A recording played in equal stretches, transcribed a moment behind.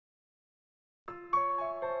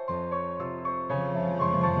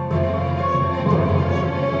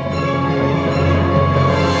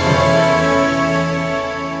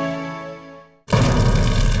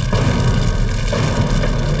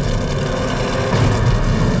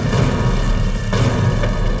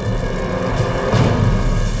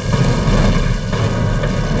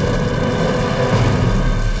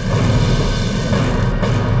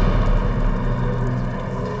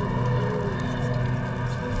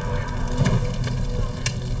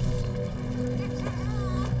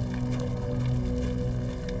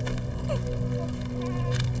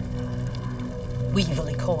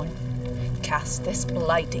weevily corn. Cast this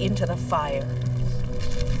blight into the fire.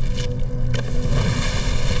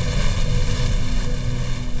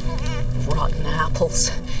 Rotten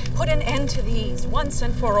apples. Put an end to these once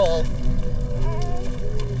and for all.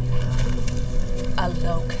 A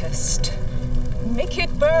locust. Make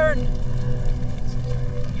it burn.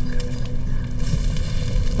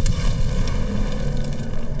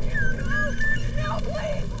 No,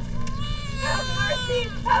 please. Have mercy.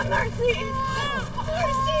 Have mercy.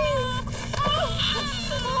 Mercy.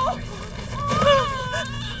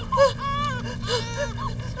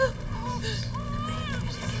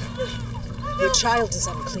 Your child is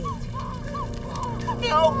unclean.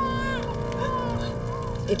 No.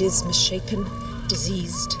 It is misshapen,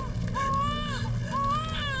 diseased.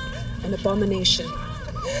 An abomination.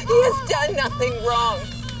 He has done nothing wrong.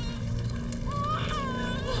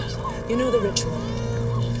 You know the ritual.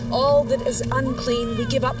 All that is unclean we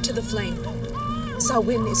give up to the flame.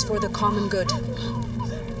 Samhain is for the common good.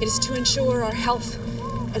 It is to ensure our health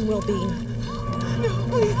and well-being. No,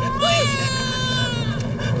 please, please.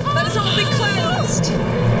 Let us all be cleansed.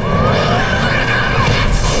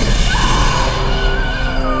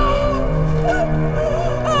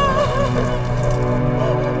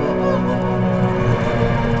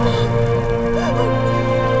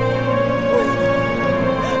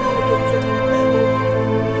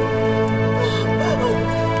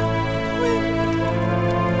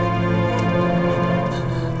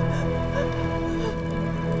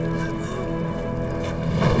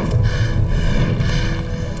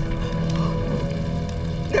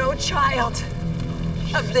 Child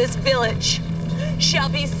of this village shall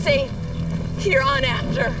be safe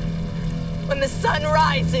hereafter when the sun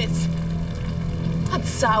rises on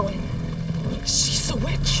Samhain. She's a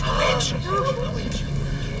witch. A witch.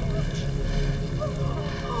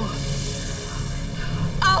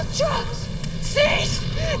 Ultra, cease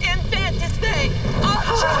infanticide.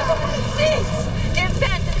 Ultra, cease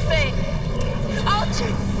infanticide.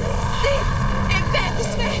 Ultra, cease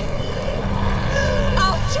infanticide.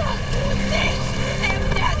 Ultra, cease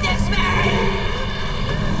infanticide.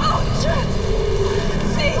 Ultra,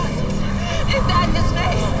 cease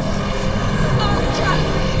infanticide. Ultra,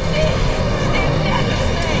 cease infanticide.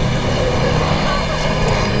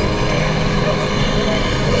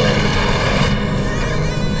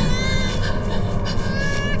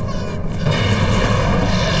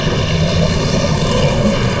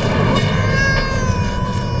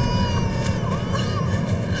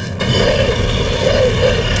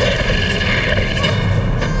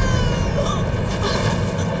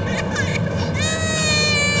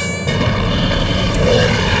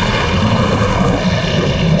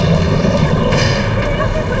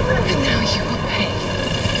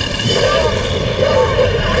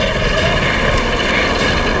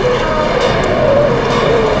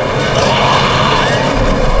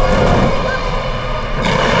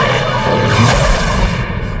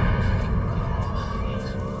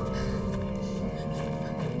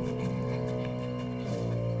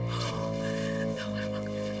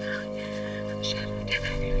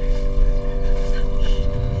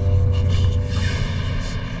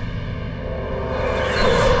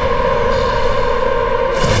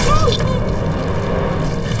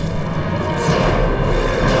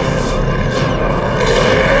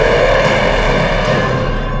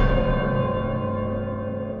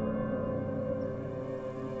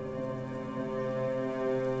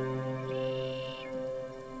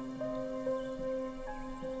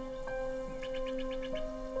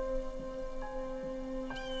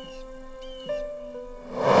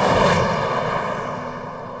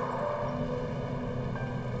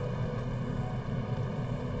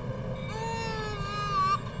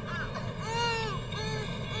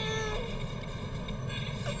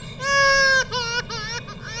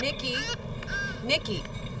 Nikki.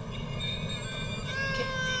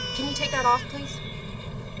 Can you take that off, please?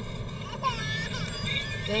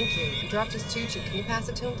 Thank you. He dropped his tutu. Can you pass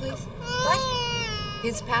it to him, please? What?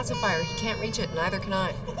 His pacifier. He can't reach it. Neither can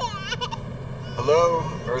I. Hello,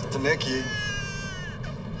 Earth to Nikki.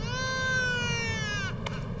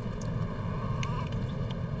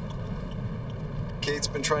 Kate's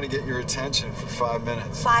been trying to get your attention for 5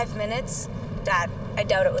 minutes. 5 minutes? Dad, I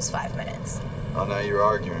doubt it was 5 minutes. Oh, now you're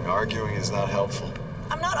arguing. Arguing is not helpful.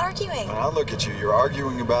 I'm not arguing. When I look at you, you're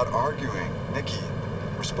arguing about arguing. Nikki,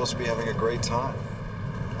 we're supposed to be having a great time.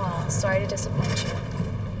 Well, sorry to disappoint you.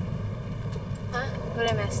 Huh? What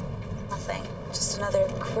did I miss? Nothing. Just another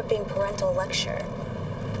gripping parental lecture.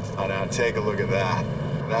 Oh, now take a look at that.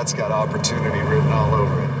 That's got opportunity written all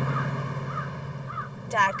over it.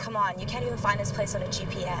 Dad, come on. You can't even find this place on a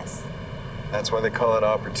GPS. That's why they call it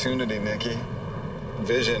opportunity, Nikki.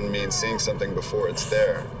 Vision means seeing something before it's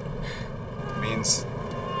there. It means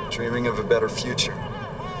dreaming of a better future.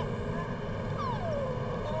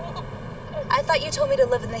 I thought you told me to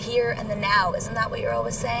live in the here and the now. Isn't that what you're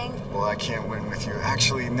always saying? Well, I can't win with you.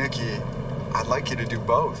 Actually, Nikki, I'd like you to do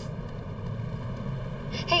both.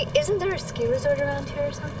 Hey, isn't there a ski resort around here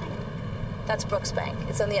or something? That's Brooksbank.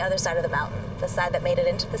 It's on the other side of the mountain. The side that made it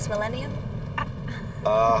into this millennium.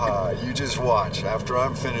 You just watch. After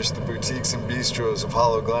I'm finished, the boutiques and bistros of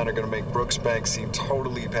Hollow Glen are gonna make Brooksbank seem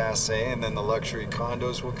totally passé, and then the luxury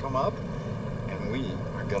condos will come up, and we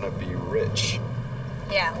are gonna be rich.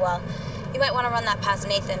 Yeah, well, you might want to run that past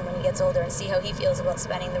Nathan when he gets older and see how he feels about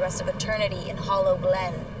spending the rest of eternity in Hollow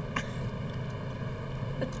Glen.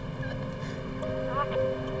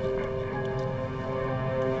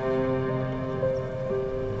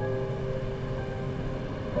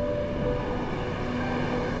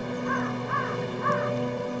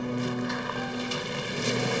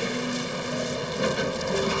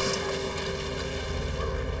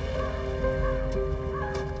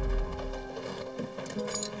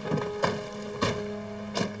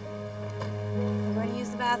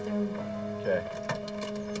 Bathroom. Okay.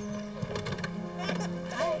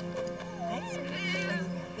 Hi. Hi, sweetie.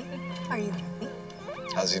 Are you happy?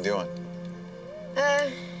 How's he doing?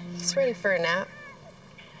 He's ready for a nap.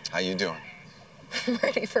 How you doing? I'm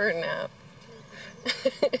ready for a nap.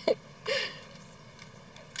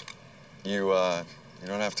 You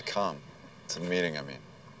don't have to come to the meeting, I mean.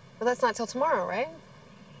 Well, that's not till tomorrow, right?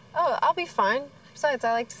 Oh, I'll be fine. Besides,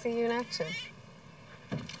 I like to see you in action.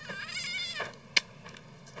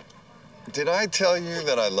 Did I tell you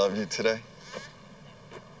that I love you today?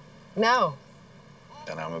 No.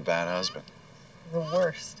 Then I'm a bad husband. The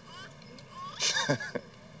worst.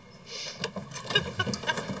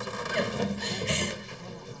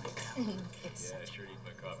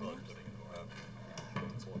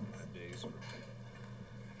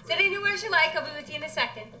 Sit anywhere you like. I'll be with you in a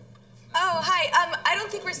second. Oh, hi. I don't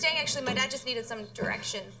think we're staying, actually. My dad just needed some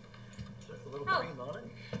direction. Oh.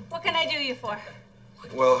 What can I do you for?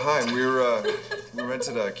 Well, hi. We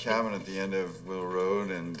rented a cabin at the end of Willow Road,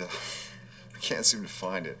 and I can't seem to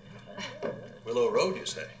find it. Willow Road, you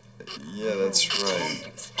say? Yeah, that's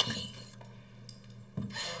right.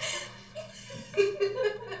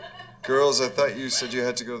 Girls, I thought you said you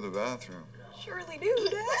had to go to the bathroom. Surely do,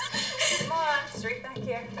 Dad. Come on, straight back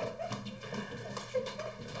here.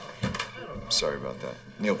 Sorry about that.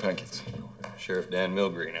 Neil Penkins. Sheriff Dan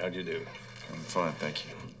Milgreen, how'd you do? I'm fine, thank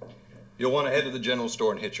you. You'll want to head to the general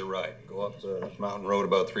store and hitch a ride. Go up the mountain road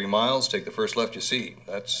about 3 miles, take the first left you see.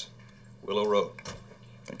 That's Willow Road.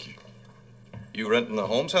 Thank you. You renting the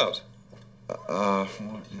Holmes house? Well,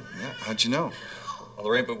 yeah, how'd you know? Well,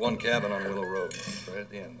 there ain't but one cabin on Willow Road, right at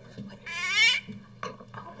the end there.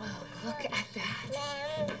 Look at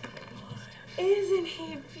that. Isn't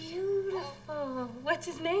he beautiful? What's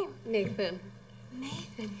his name? Nathan.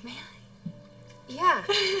 Nathan, man. Yeah.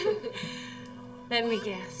 Let me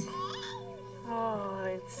guess. Oh,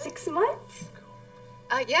 it's 6 months?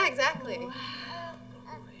 Yeah, exactly. Wow.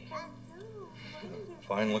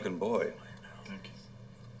 Fine-looking boy. Thank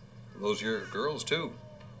you. Those your girls, too.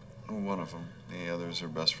 Oh, one of them. The other's her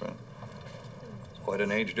best friend. It's quite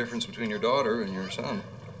an age difference between your daughter and your son.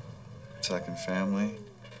 Second family,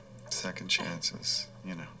 second chances,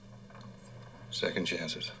 you know. Second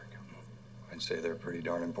chances. I'd say they're pretty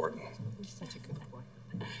darn important. You're such a good boy.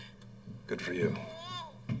 Good for you.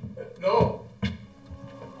 No.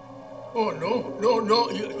 Oh,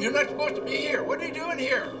 no. You're not supposed to be here. What are you doing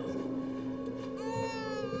here?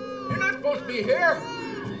 You're not supposed to be here.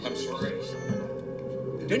 I'm sorry.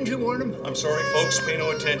 Didn't you warn him? I'm sorry, folks. Pay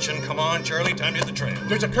no attention. Come on, Charlie. Time to hit the trail.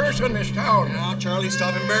 There's a curse on this town. Now, Charlie,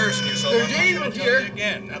 stop embarrassing yourself. There's I'm not demons gonna tell here. you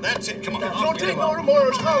again. Now, that's it. Come on. Don't take no tomorrow.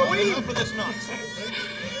 It's Halloween. Enough of this nonsense.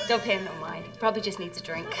 Don't pay him no mind. He probably just needs a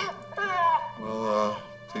drink. Well,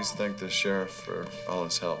 please thank the sheriff for all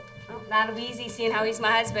his help. Well, that'll be easy, seeing how he's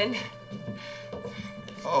my husband.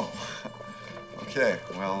 Oh, okay.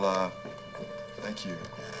 Well, thank you.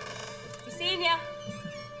 Be seeing ya.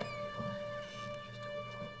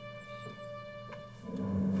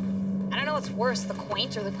 I don't know what's worse, the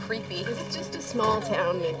quaint or the creepy. It's just a small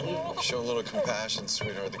town, Nikki. Show a little compassion,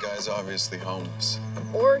 sweetheart. The guy's obviously homeless.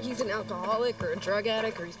 Or he's an alcoholic or a drug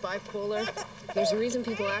addict or he's bipolar. There's a reason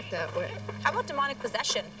people act that way. How about demonic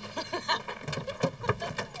possession?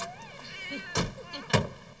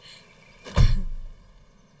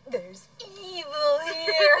 There's evil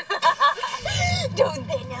here. Don't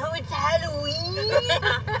they know it's Halloween?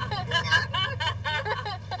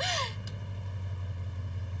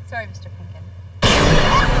 Sorry, Mr. Pinkin.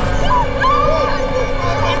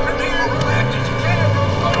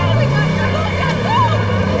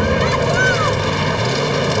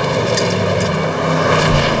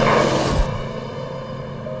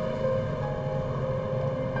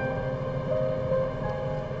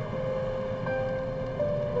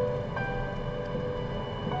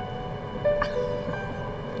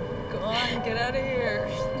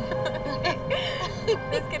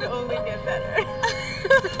 This can only get better.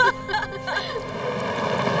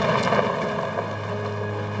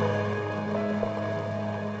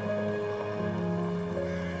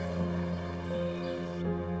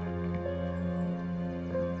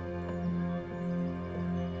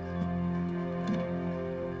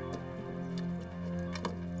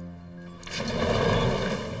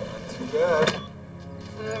 Too bad.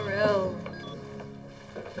 For real.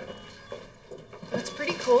 It's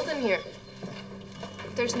pretty cold in here.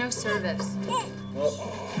 There's no service. Well,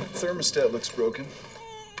 thermostat looks broken.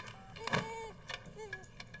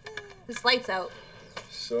 This light's out.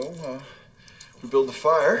 So, we build a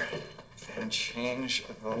fire and change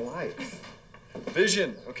the light.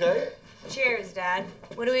 Vision, okay? Cheers, Dad.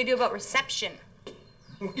 What do we do about reception?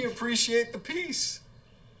 We appreciate the peace.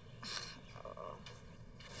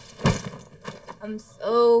 I'm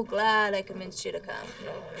so glad I convinced you to come.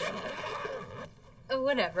 Oh,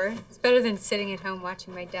 whatever. It's better than sitting at home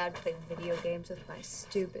watching my dad play video games with my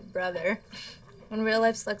stupid brother. When real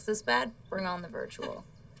life sucks this bad, bring on the virtual.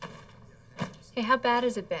 Hey, how bad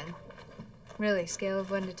has it been? Really, scale of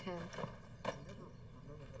 1 to 10.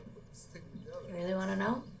 You really want to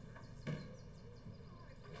know?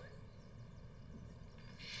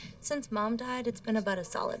 Since Mom died, it's been about a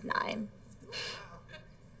solid 9.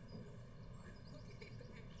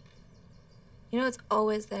 You know what's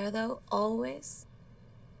always there, though? Always?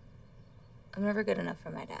 I'm never good enough for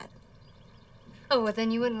my dad. Oh, well,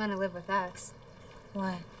 then you wouldn't want to live with us.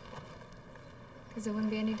 Why? Because it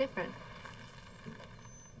wouldn't be any different.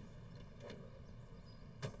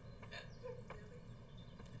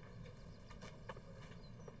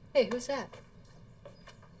 Hey, who's that?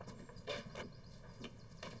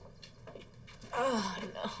 Oh,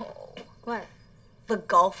 no. What? The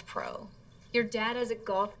golf pro. Your dad has a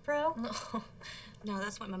golf pro? No,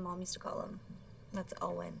 that's what my mom used to call him. That's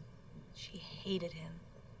Owen. She hated him.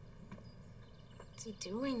 What's he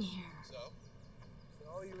doing here?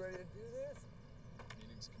 So you ready to do this?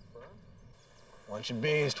 Meeting's confirmed? Lunch and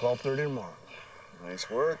beans, 12:30 tomorrow. Nice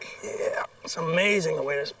work. Yeah, it's amazing the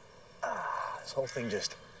way this whole thing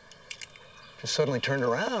just suddenly turned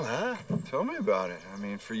around, huh? Tell me about it. I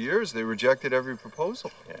mean, for years, they rejected every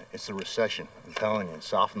proposal. Yeah, it's the recession. I'm telling you,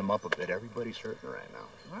 soften them up a bit. Everybody's hurting right now.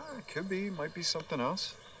 Well, it could be. Might be something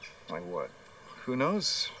else. Like what? Who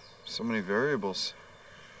knows? So many variables.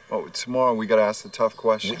 Oh, tomorrow we got to ask the tough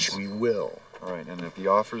questions. Which we will. All right, and if the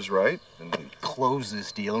offer's right, then we close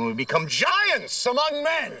this deal and we become giants among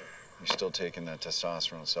men. You're still taking that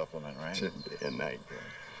testosterone supplement, right? Shouldn't be a night, bro.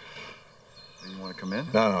 You want to come in?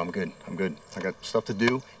 No, I'm good. I'm good. I got stuff to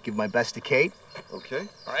do. Give my best to Kate. Okay.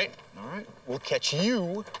 All right? All right. We'll catch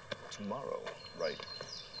you tomorrow. Right.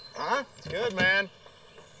 Huh? It's good, man.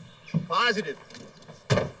 Positive.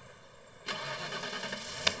 Yeah.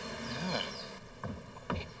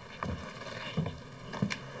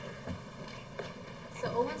 So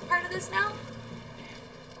Owen's part of this now?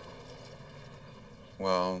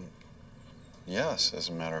 Well, yes, as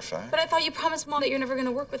a matter of fact. But I thought you promised Mom that you're never going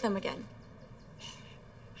to work with him again.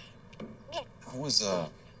 That was a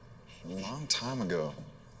long time ago.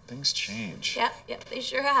 Things change. Yep, they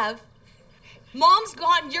sure have. Mom's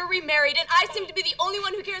gone, you're remarried, and I seem to be the only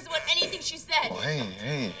one who cares about anything she said. Oh,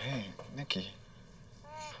 hey, Nikki.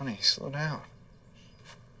 Honey, slow down.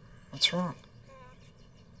 What's wrong?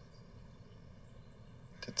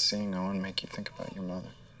 Did seeing Owen make you think about your mother?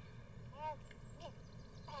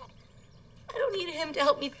 I don't need him to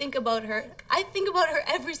help me think about her. I think about her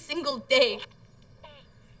every single day.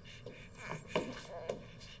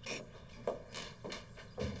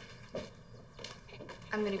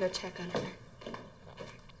 I'm gonna go check on her.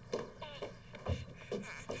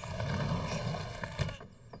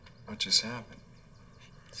 What just happened?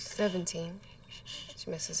 She's 17. She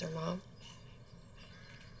misses her mom.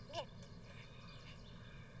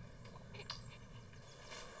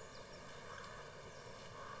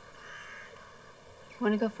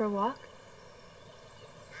 Want to go for a walk?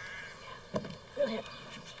 Go ahead.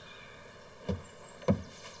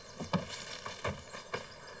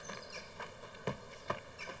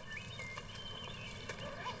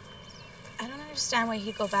 I don't understand why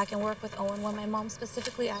he'd go back and work with Owen when my mom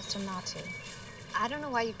specifically asked him not to. I don't know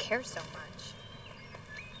why you care so much.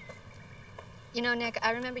 You know, Nick, I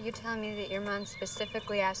remember you telling me that your mom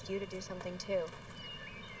specifically asked you to do something too.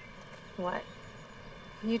 What?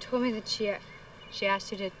 You told me that she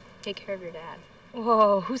asked you to take care of your dad.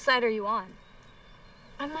 Whoa, whose side are you on?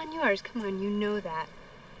 I'm on yours. Come on, you know that.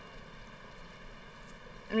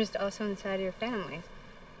 I'm just also on the side of your family.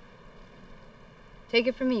 Take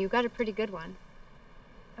it from me, you got a pretty good one.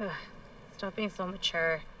 Ugh, stop being so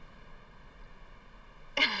mature.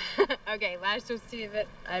 All Okay, last you'll see of it,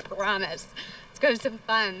 I promise. Let's go have some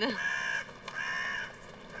fun.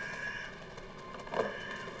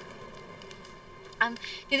 Do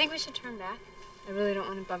you think we should turn back? I really don't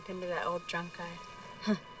want to bump into that old drunk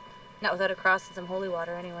guy. Not without a cross and some holy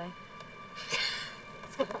water, anyway.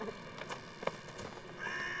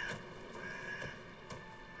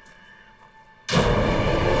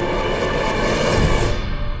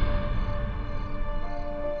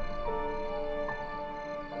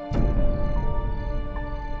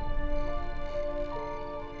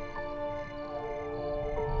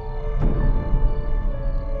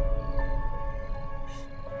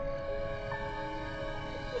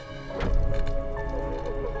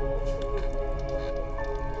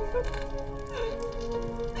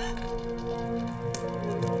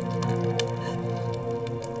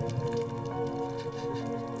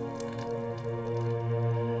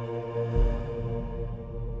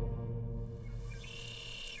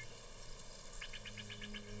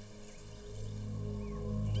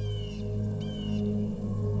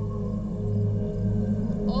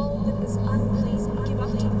 All that is unclean, we give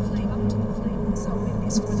up to the flame. So win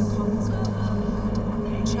is for the common good.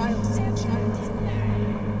 Child.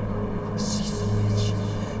 She's a witch.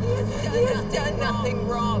 He has done nothing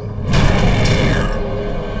wrong.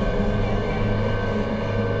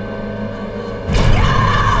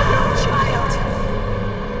 Your child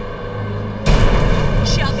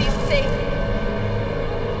shall be safe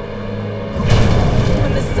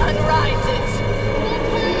when the sun rises.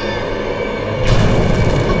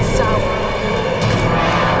 Sour.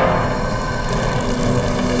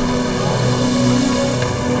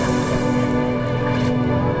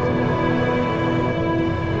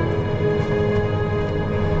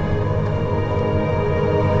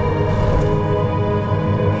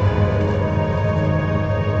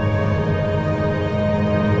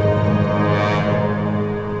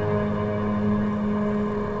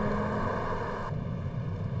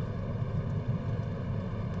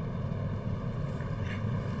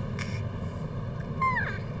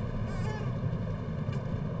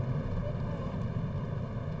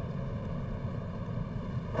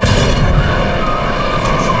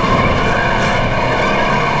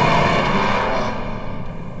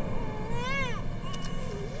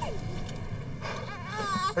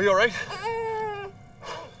 Are you all right?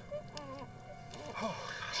 What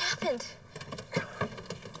happened?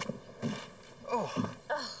 Oh.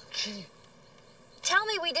 Gee. Tell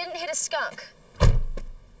me we didn't hit a skunk.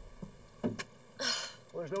 Well,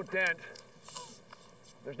 there's no dent.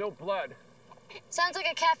 There's no blood. Sounds like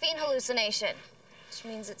a caffeine hallucination, which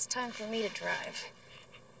means it's time for me to drive.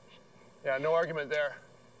 Yeah, no argument there.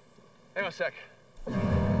 Hang on a sec.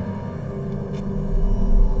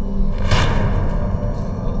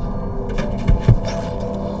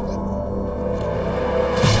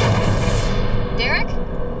 Derek?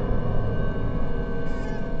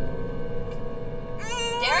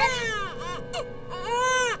 Derek?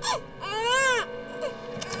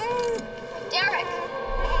 Derek?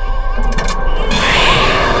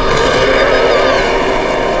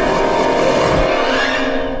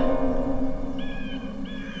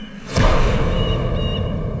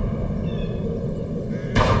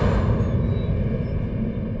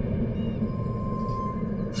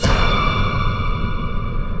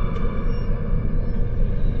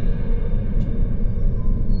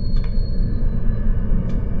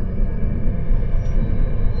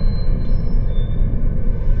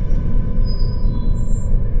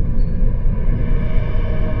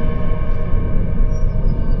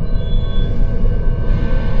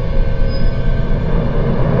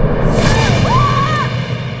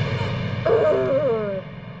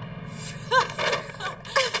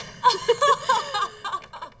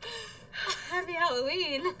 Happy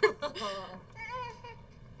Halloween. You're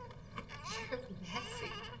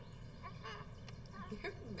messy.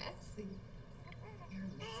 You're messy. You're a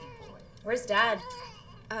messy boy. Where's Dad?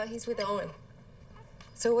 He's with Owen.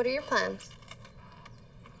 So what are your plans?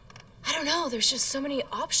 I don't know. There's just so many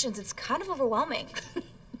options. It's kind of overwhelming.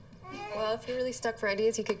 Well, if you're really stuck for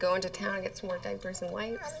ideas, you could go into town and get some more diapers and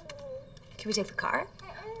wipes. Can we take the car?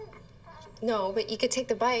 No, but you could take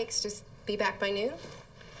the bikes. Just be back by noon.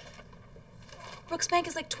 Brooks Bank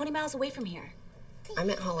is like 20 miles away from here. I'm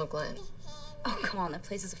at Hollow Glen. Oh, come on. That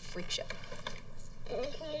place is a freak show.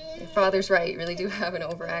 Your father's right. You really do have an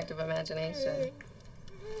overactive imagination.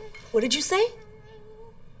 What did you say?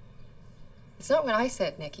 It's not what I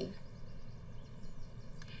said, Nikki.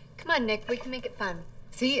 Come on, Nick. We can make it fun.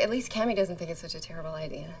 See, at least Cammie doesn't think it's such a terrible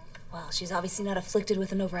idea. Well, she's obviously not afflicted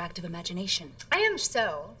with an overactive imagination. I am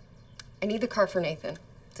so. I need the car for Nathan.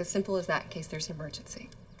 It's as simple as that in case there's an emergency.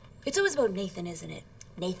 It's always about Nathan, isn't it?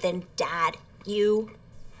 Nathan, Dad, you.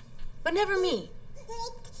 But never me.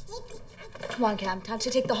 Come on, Cam. Time to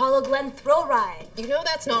take the Hollow Glen thrill ride. You know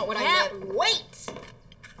that's not what I meant. Can't wait.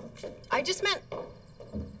 I just meant...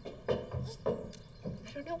 I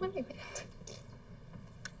don't know what I meant.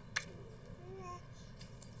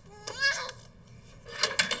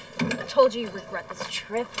 I told you regret this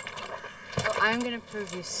trip. Oh, I'm gonna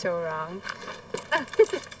prove you so wrong.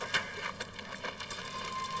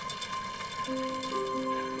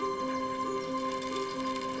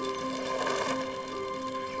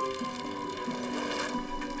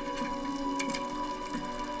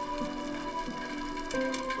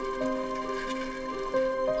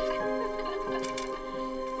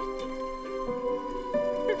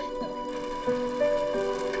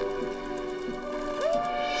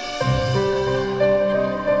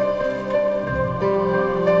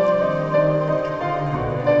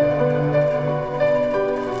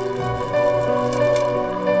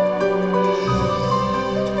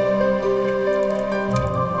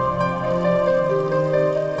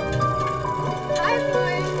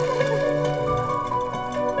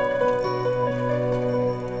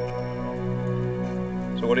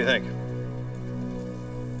 So what do you think?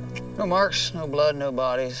 No marks, no blood, no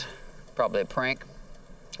bodies. Probably a prank.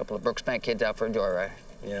 A couple of Brooksbank kids out for a joyride.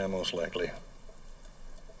 Yeah, most likely.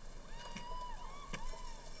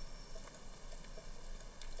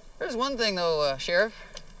 There's one thing, though, Sheriff.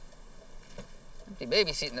 Empty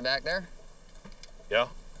baby seat in the back there. Yeah,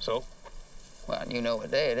 so? Well, you know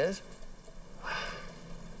what day it is.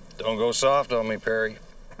 Don't go soft on me, Perry.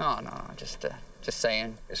 No, just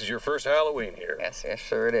saying. This is your first Halloween here. Yes,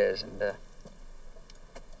 sure it is. And,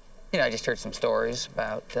 you know, I just heard some stories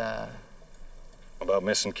about, About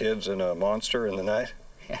missing kids and a monster in the night?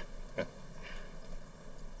 Yeah.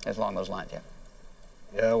 It's along those lines, yeah.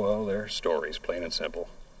 Yeah, well, they're stories, plain and simple.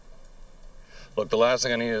 Look, the last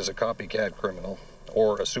thing I need is a copycat criminal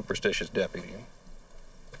or a superstitious deputy.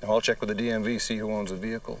 Now, I'll check with the DMV, see who owns the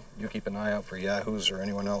vehicle. You keep an eye out for yahoos or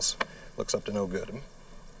anyone else looks up to no good.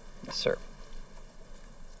 Yes, sir.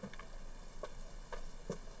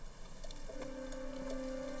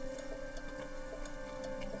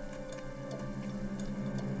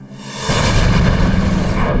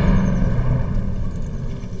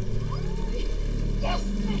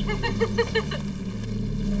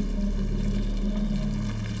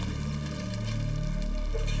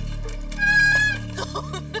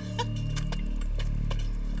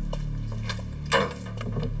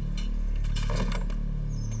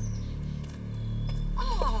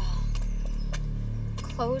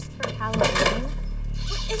 Closed for Halloween?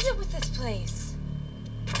 What is it with this place?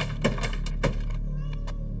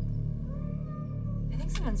 I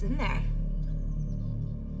think someone's in there.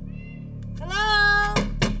 Hello?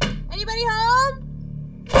 Anybody home?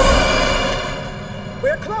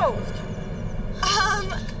 We're closed.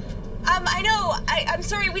 I know. I'm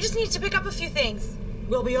sorry. We just need to pick up a few things.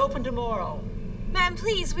 We'll be open tomorrow. Ma'am,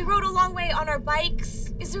 please. We rode a long way on our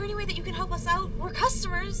bikes. Is there any way that you can help us out? We're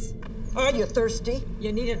customers. Are you thirsty?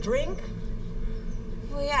 You need a drink?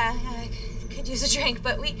 Well, yeah, I could use a drink,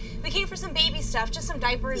 but we came for some baby stuff, just some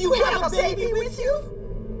diapers. You have a baby with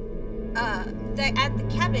you? At the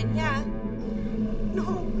cabin, yeah.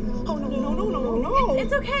 No. Oh, no.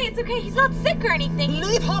 It's okay, it's okay. He's not sick or anything.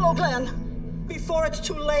 Leave Hollow Glen before it's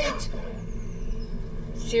too late.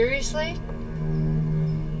 Seriously?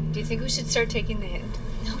 Do you think we should start taking the hint?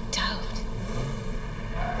 No doubt.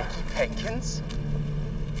 Nikki Penkins?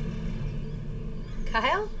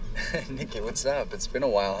 Kyle? Nikki, what's up? It's been a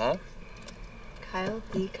while, huh? Kyle,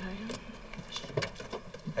 the Kyle.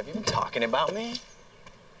 Have you been talking about me?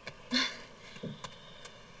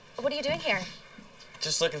 What are you doing here?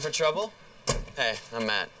 Just looking for trouble? Hey, I'm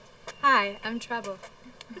Matt. Hi, I'm Trouble.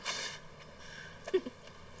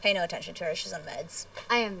 Pay no attention to her. She's on meds.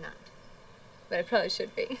 I am not, but I probably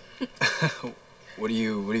should be. What are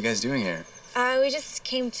you guys doing here? We just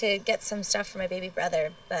came to get some stuff for my baby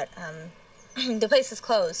brother, but the place is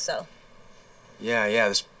closed, so. Yeah,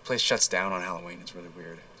 this place shuts down on Halloween. It's really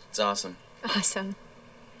weird. It's awesome. Awesome.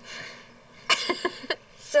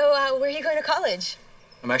 So, where are you going to college?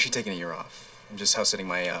 I'm actually taking a year off. I'm just house sitting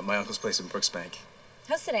my uncle's place in Brooksbank.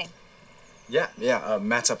 House sitting? Yeah.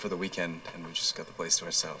 Matt's up for the weekend, and we just got the place to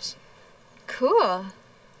ourselves. Cool.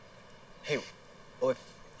 Hey, well,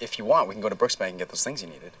 if you want, we can go to Brooksbank and get those things you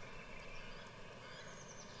needed.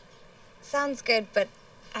 Sounds good, but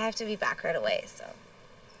I have to be back right away, so.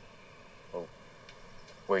 Well,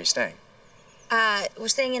 where are you staying? We're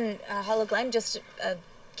staying in Hollow Glen, just a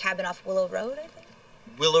cabin off Willow Road, I think.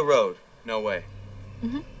 Willow Road. No way.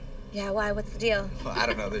 Yeah, why? What's the deal? Well, I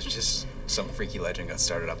don't know. There's just some freaky legend got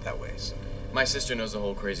started up that way. So My sister knows the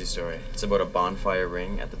whole crazy story. It's about a bonfire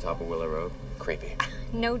ring at the top of Willow Road. Creepy.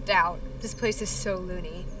 No doubt. This place is so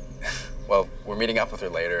loony. Well, we're meeting up with her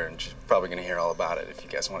later, and she's probably gonna hear all about it if you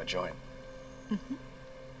guys want to join. Mm-hmm.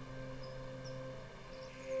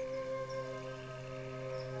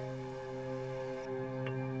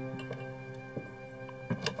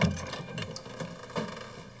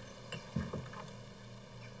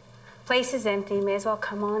 Place is empty. May as well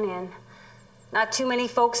come on in. Not too many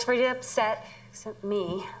folks for you to upset, except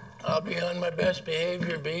me. I'll be on my best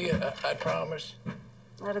behavior, B. I promise.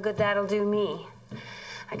 A lot of good that'll do me.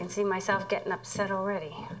 I can see myself getting upset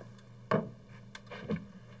already.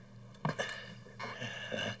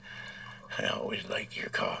 I always like your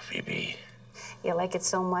coffee, B. You like it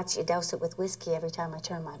so much, you douse it with whiskey every time I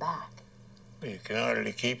turn my back. You can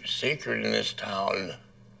hardly keep a secret in this town.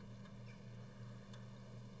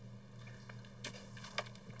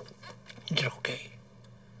 It's okay.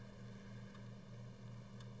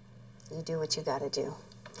 You do what you gotta do.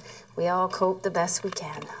 We all cope the best we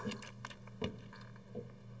can.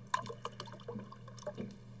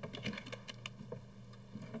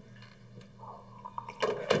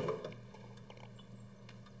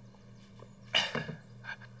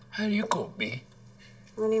 How do you cope, B?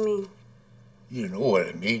 What do you mean? You know what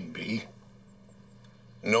I mean, B.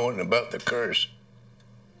 Knowing about the curse.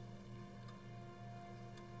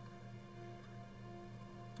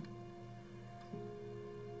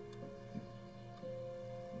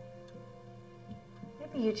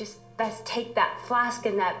 Maybe you just best take that flask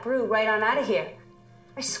and that brew right on out of here.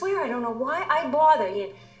 I swear I don't know why I bother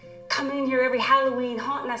you coming in here every Halloween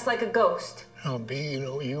haunting us like a ghost. Oh, B, you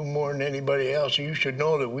know, you more than anybody else, you should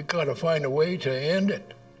know that we gotta find a way to end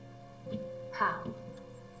it. How?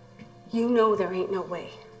 You know there ain't no way.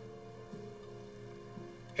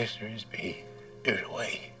 Yes, there is, B. There's a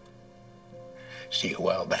way. See, a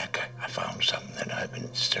while back, I found something that I've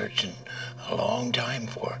been searching a long time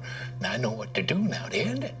for, and I know what to do now to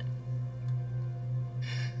end it.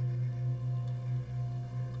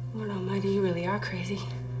 Lord almighty, you really are crazy.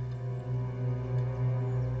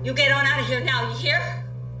 You get on out of here now, you hear?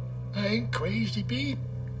 I ain't crazy, B.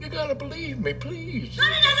 You gotta believe me, please. Not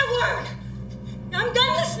another word! I'm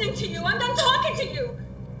done listening to you. I'm done talking to you.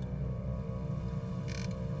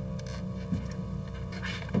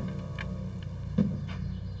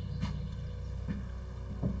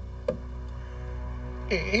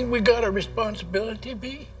 Ain't we got a responsibility,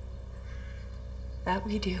 B? That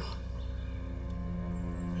we do.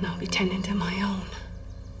 And I'll be tending to my own.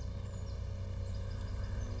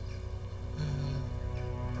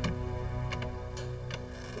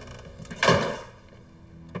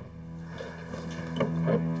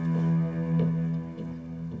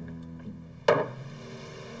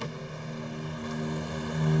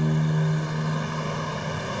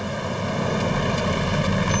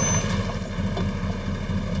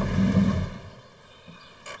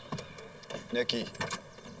 Nikki,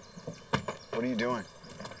 what are you doing?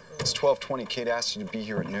 It's 12:20. Kate asked you to be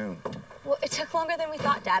here at noon. Well, it took longer than we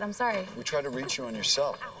thought, Dad. I'm sorry. We tried to reach you on your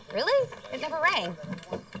cell. Really? It never rang.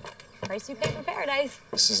 Price you pay for paradise.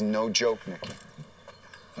 This is no joke, Nikki.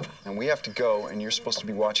 And we have to go, and you're supposed to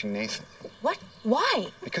be watching Nathan. What? Why?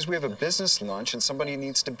 Because we have a business lunch, and somebody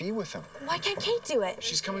needs to be with him. Why can't Kate do it?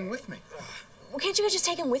 She's coming with me. Well, can't you guys just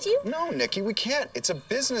take him with you? No, Nikki, we can't. It's a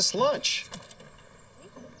business lunch.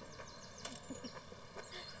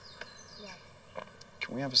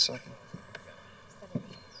 Can we have a second?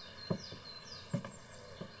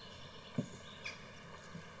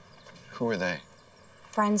 Who are they?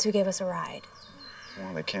 Friends who gave us a ride.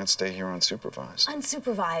 Well, they can't stay here unsupervised.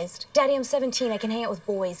 Unsupervised. Daddy, I'm 17. I can hang out with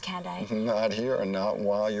boys, can't I? Not here, and not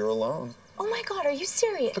while you're alone. Oh my God, are you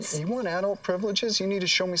serious? But you want adult privileges? You need to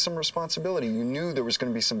show me some responsibility. You knew there was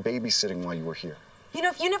going to be some babysitting while you were here. You know,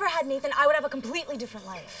 if you never had Nathan, I would have a completely different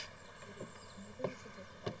life.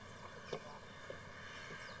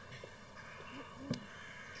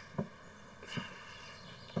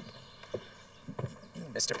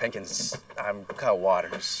 Mr. Pinkins, I'm Kyle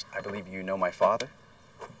Waters. I believe you know my father.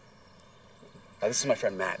 This is my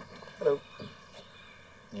friend Matt. Hello.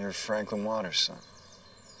 You're Franklin Waters' son.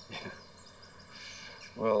 Yeah.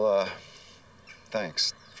 Well,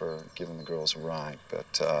 thanks for giving the girls a ride,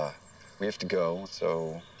 but we have to go,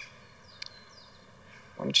 so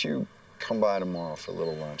why don't you come by tomorrow for a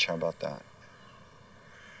little lunch? How about that?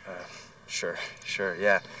 Sure,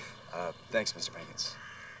 yeah. Thanks, Mr. Pinkins.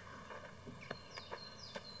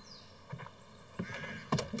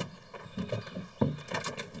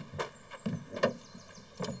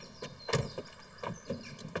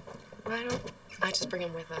 Why don't I just bring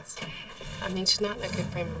him with us? I mean, she's not in a good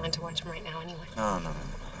frame of mind to watch him right now anyway. No.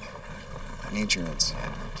 I need your insight.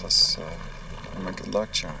 Plus, you're my good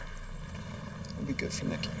luck charm. It'll be good for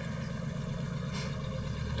Nikki.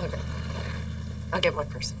 Okay. I'll get my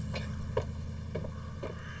person.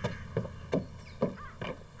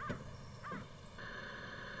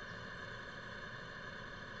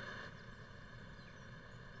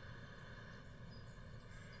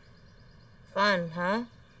 Fun, huh?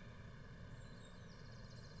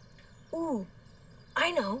 Ooh,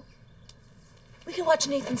 I know. We can watch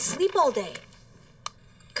Nathan sleep all day.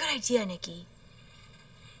 Good idea, Nikki.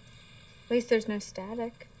 At least there's no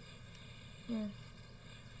static. Yeah.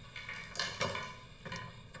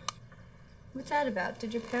 What's that about?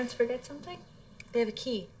 Did your parents forget something? They have a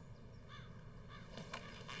key.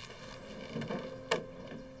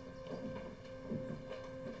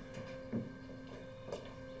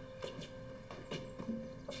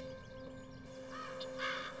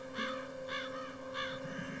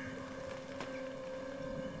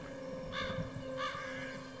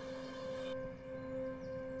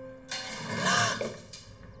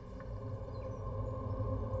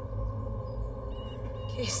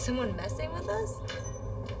 Is someone messing with us?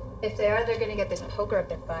 If they are, they're gonna get this poker up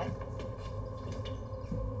their butt.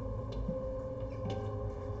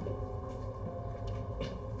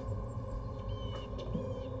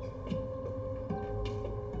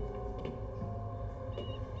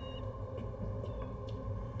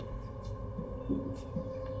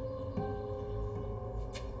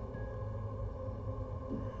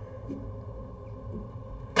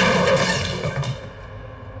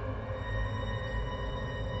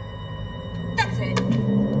 That's it.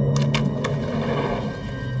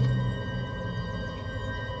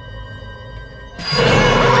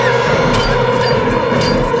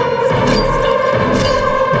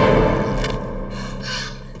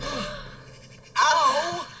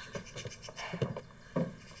 Ow!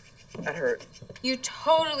 That hurt. You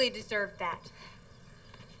totally deserved that.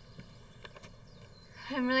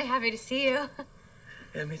 I'm really happy to see you.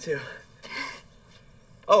 Yeah, me too.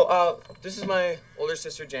 Oh, this is my older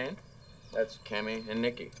sister, Jane. That's Cammy and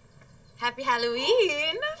Nikki. Happy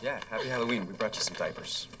Halloween. Yeah, happy Halloween. We brought you some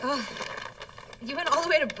diapers. Oh, you went all the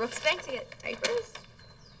way to Brooksbank to get diapers?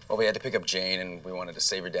 Well, we had to pick up Jane, and we wanted to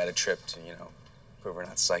save her dad a trip to, prove we're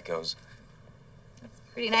not psychos.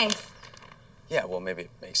 Pretty nice. Yeah, well, maybe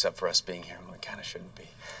it makes up for us being here when we kind of shouldn't be.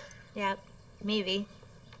 Yeah, maybe.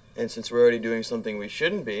 And since we're already doing something we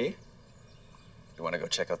shouldn't be... You want to go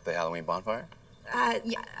check out the Halloween bonfire?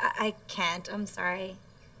 Yeah, I can't. I'm sorry.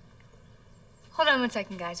 Hold on 1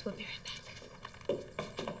 second, guys. We'll be right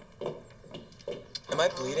back. Am I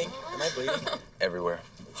bleeding? Am I bleeding? Everywhere.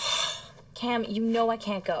 Cam, you know I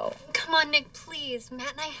can't go. Come on, Nick, please.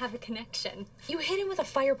 Matt and I have a connection. You hit him with a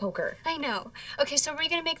fire poker. I know. Okay, so are we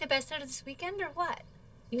gonna make the best out of this weekend or what?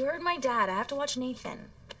 You heard my dad. I have to watch Nathan.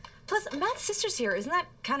 Plus, Matt's sister's here. Isn't that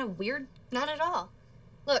kind of weird? Not at all.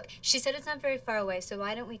 Look, she said it's not very far away, so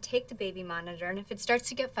why don't we take the baby monitor, and if it starts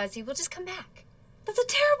to get fuzzy, we'll just come back. That's a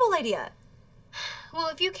terrible idea. Well,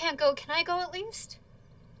 if you can't go, can I go at least?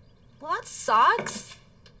 Well, that sucks.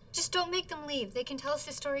 Just don't make them leave. They can tell us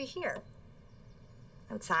the story here.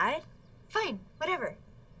 Outside? Fine, whatever.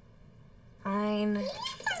 Fine.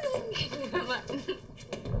 Come on.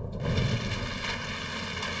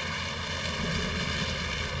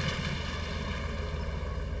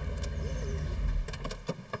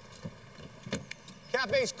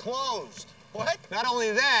 Cafe's closed. What? Not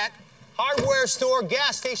only that, hardware store,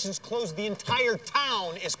 gas stations closed. The entire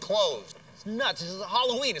town is closed. It's nuts. This is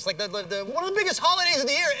Halloween. It's like one of the biggest holidays of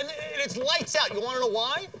the year, and it's lights out. You want to know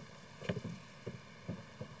why?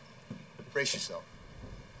 Brace yourself.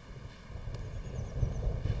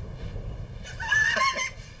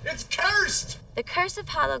 It's cursed! The curse of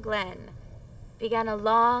Hollow Glen began a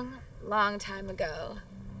long, long time ago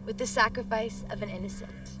with the sacrifice of an innocent.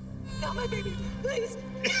 Not my baby, please.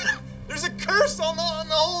 There's a curse on the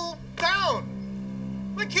whole town.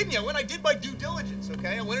 I'm not kidding you. When I did my due diligence,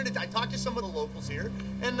 okay, I talked to some of the locals here,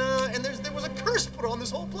 and there was a curse put on this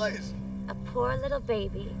whole place. A poor little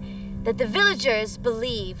baby that the villagers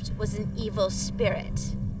believed was an evil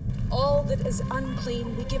spirit. All that is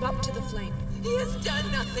unclean, we give up to the flame. He has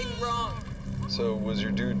done nothing wrong. So was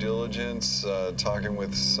your due diligence talking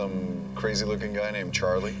with some crazy-looking guy named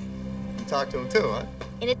Charlie? You talked to him too, huh?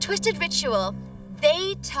 In a twisted ritual,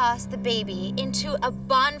 they tossed the baby into a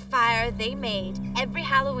bonfire they made every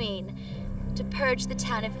Halloween to purge the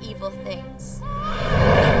town of evil things.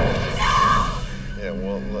 Yeah,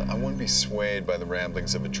 well, I wouldn't be swayed by the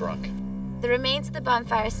ramblings of a drunk. The remains of the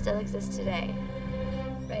bonfire still exist today.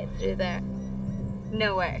 Right through there.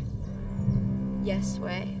 No way. Yes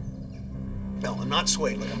way. No, I'm not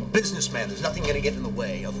swayed. Look, I'm a businessman. There's nothing gonna get in the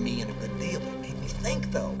way of me and a good deal. It made me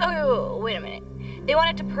think, though. Oh, wait a minute. They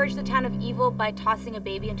wanted to purge the town of evil by tossing a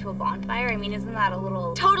baby into a bonfire? I mean, isn't that a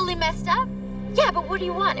little... Totally messed up? Yeah, but what do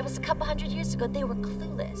you want? It was a couple hundred years ago. They were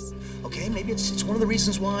clueless. Okay, maybe it's one of the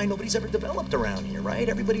reasons why nobody's ever developed around here, right?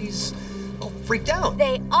 Everybody's all freaked out.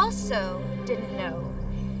 They also didn't know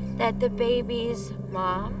that the baby's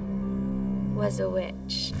mom was a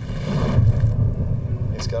witch.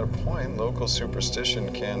 He's got a point. Local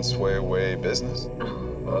superstition can sway away business.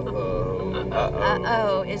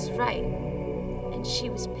 Uh-oh is right. And she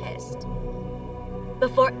was pissed.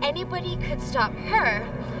 Before anybody could stop her,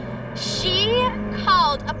 she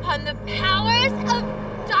called upon the powers of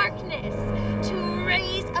darkness to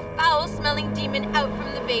raise a foul-smelling demon out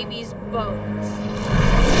from the baby's bones.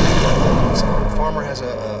 So the farmer has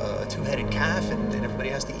a two-headed calf, and everybody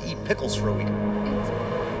has to eat pickles for a week.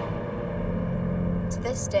 To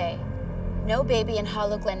this day, no baby in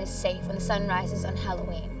Hollow Glen is safe when the sun rises on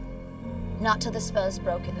Halloween. Not till the spell is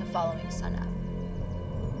broken the following sun up.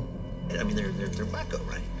 I mean, they're wacko,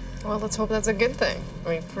 right? Well, let's hope that's a good thing. I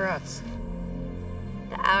mean, for us.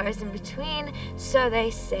 The hours in between, so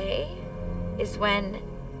they say, is when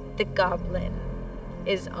the Goblin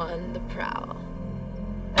is on the prowl.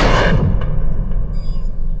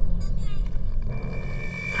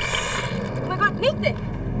 Oh my God, Nathan!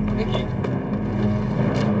 Nikki.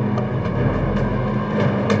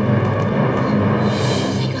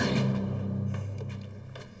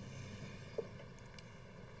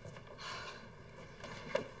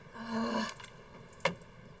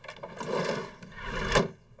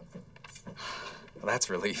 That's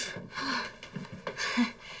relief.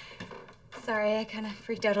 Sorry, I kind of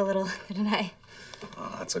freaked out a little, didn't I?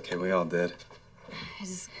 Oh, that's okay. We all did. I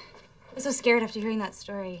was so scared after hearing that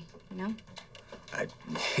story, you know?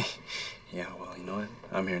 Yeah, well, you know what?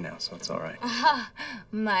 I'm here now, so it's all right. Aha,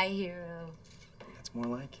 my hero. That's more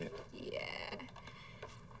like it. Yeah.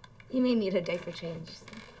 You may need a diaper change.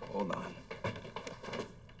 Hold on.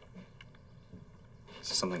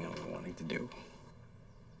 This is something I've been wanting to do.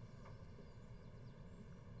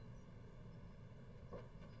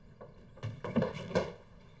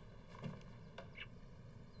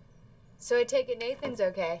 So I take it Nathan's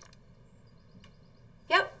okay?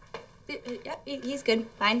 Yep. Yep, he's good.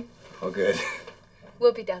 Fine. Oh, good.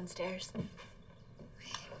 We'll be downstairs.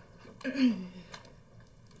 Hey,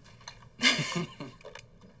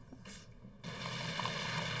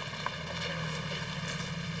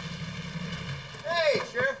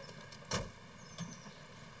 Sheriff.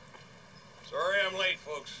 Sorry I'm late,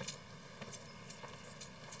 folks.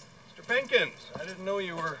 Mr. Pinkins, I didn't know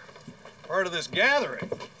you were part of this gathering.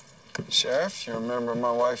 Sheriff, you remember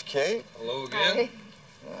my wife, Kate? Hello again.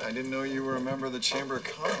 Yeah, I didn't know you were a member of the Chamber of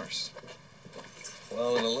Commerce.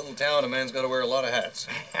 Well, in a little town, a man's got to wear a lot of hats.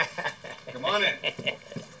 Come on in. Isn't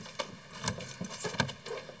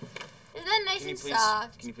that nice and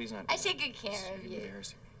soft? Can you please not? I take good care of you.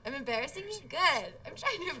 Embarrassing. I'm embarrassing you? Good. I'm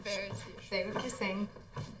trying to embarrass you. They were kissing.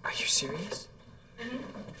 Are you serious?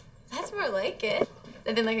 That's more like it.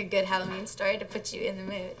 Something like a good Halloween story to put you in the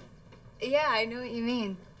mood. Yeah, I know what you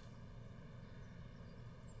mean.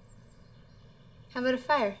 How about a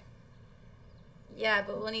fire? Yeah,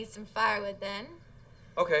 but we'll need some firewood then.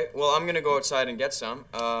 Okay, well, I'm gonna go outside and get some.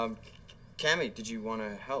 Cammy, did you want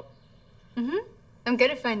to help? Mm-hmm. I'm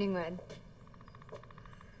good at finding wood.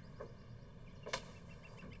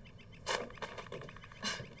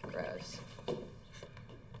 Gross.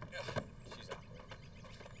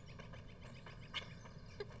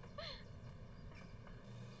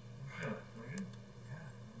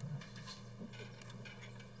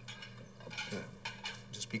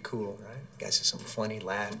 Just be cool, right? Guys say something funny,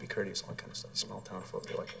 laugh, be courteous, all that kind of stuff. Small town folk,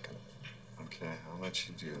 they like that kind of thing. Okay, I'll let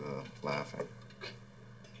you do the laughing.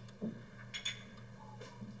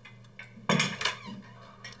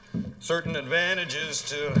 Certain advantages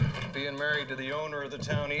to being married to the owner of the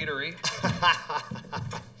town eatery.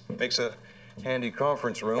 Makes a handy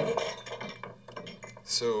conference room.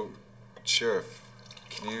 So, Sheriff,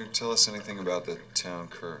 can you tell us anything about the town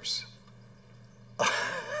curse?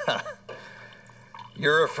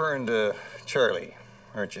 You're referring to Charlie,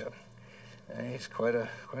 aren't you? He's quite a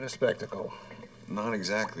spectacle. Not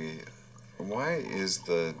exactly. Why is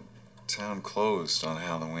the town closed on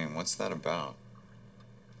Halloween? What's that about?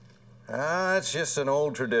 It's just an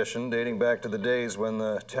old tradition dating back to the days when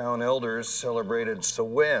the town elders celebrated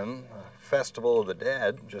Samhain, a festival of the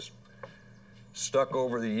dead. Just stuck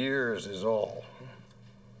over the years is all.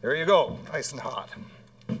 There you go, nice and hot.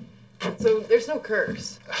 So there's no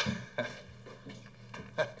curse.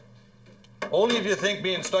 Only if you think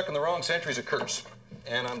being stuck in the wrong century's a curse.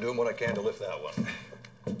 And I'm doing what I can to lift that one.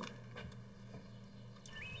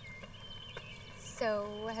 So,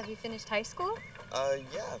 have you finished high school?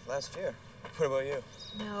 Yeah, last year. What about you?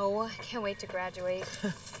 No, I can't wait to graduate.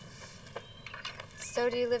 So,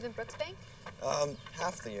 do you live in Brooksbank?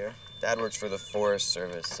 Half the year. Dad works for the Forest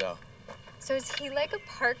Service, so. So, is he like a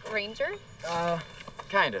park ranger?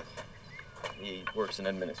 Kind of. He works in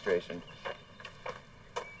administration.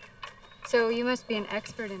 So you must be an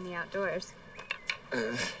expert in the outdoors.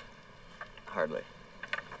 Hardly.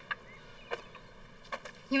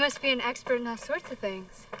 You must be an expert in all sorts of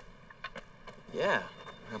things. Yeah,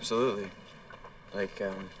 absolutely. Like,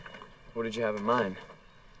 what did you have in mind?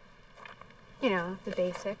 You know, the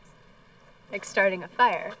basics. Like starting a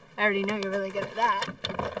fire. I already know you're really good at that.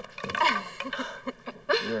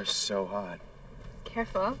 You are so hot.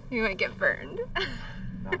 Careful, you might get burned.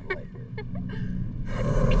 Not like it.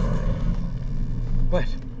 What?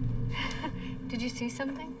 Did you see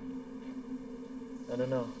something? I don't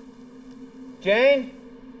know. Jane?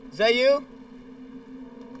 Is that you?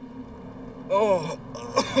 Oh.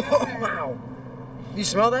 Wow. You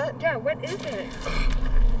smell that? Yeah, what is it?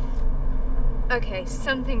 Okay,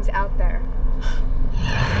 something's out there.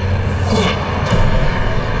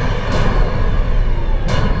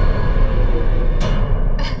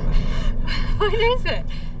 What is it?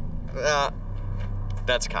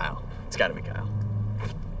 That's Kyle. It's gotta be Kyle.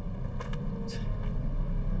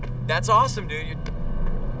 That's awesome, dude.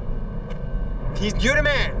 You're the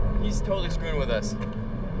man. He's totally screwing with us.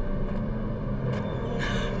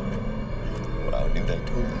 Wow, dude, I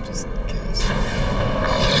totally just guessed.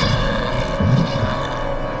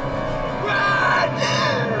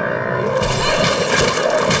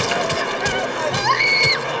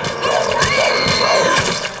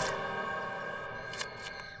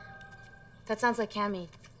 That sounds like Cammy.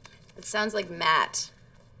 It sounds like Matt.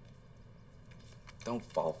 Don't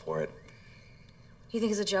fall for it. You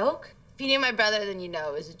think it's a joke? If you knew my brother, then you know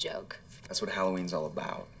it was a joke. That's what Halloween's all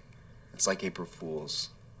about. It's like April Fools.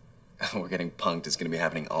 We're getting punked. It's gonna be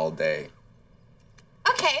happening all day.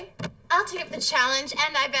 Okay, I'll take up the challenge,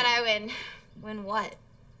 and I bet I win. Win what?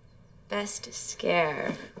 Best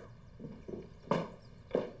scare.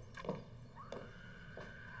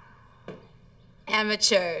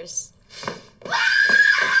 Amateurs.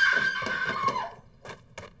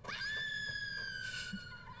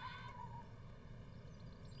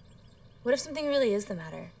 What if something really is the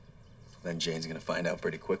matter? Then Jane's gonna find out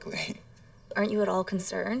pretty quickly. Aren't you at all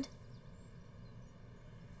concerned?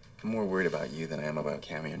 I'm more worried about you than I am about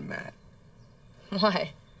Cammy and Matt.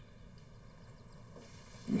 Why?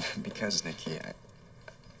 Because, Nikki,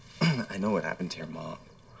 I know what happened to your mom.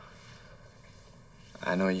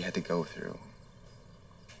 I know what you had to go through.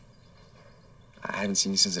 I haven't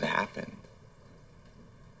seen you since it happened.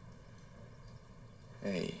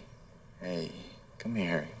 Hey, come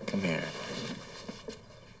here.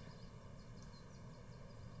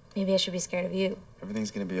 Maybe I should be scared of you.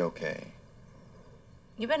 Everything's gonna be okay.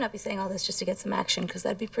 You better not be saying all this just to get some action, because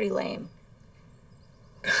that'd be pretty lame.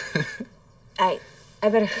 I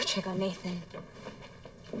better go check on Nathan.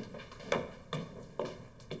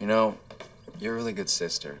 You know, you're a really good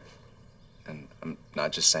sister. And I'm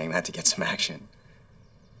not just saying that to get some action.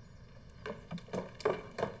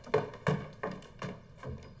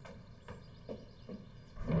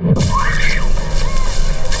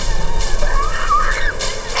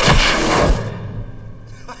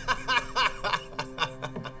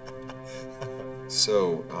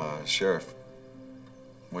 So, Sheriff,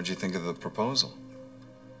 what'd you think of the proposal?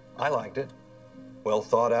 I liked it. Well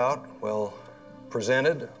thought out, well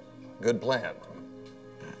presented, good plan.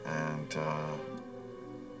 And,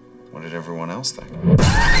 what did everyone else think?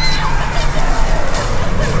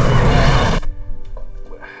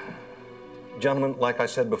 Gentlemen, like I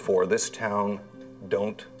said before, this town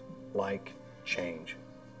don't like change.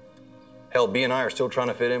 Hell, B and I are still trying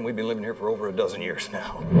to fit in. We've been living here for over a dozen years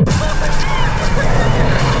now.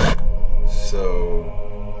 So,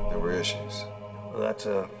 there were issues. That's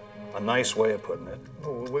a nice way of putting it.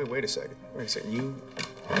 Oh, wait a second. You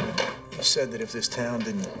said that if this town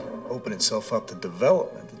didn't open itself up to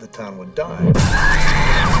development, that the town would die.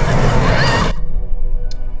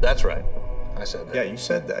 That's right. I said that. Yeah, you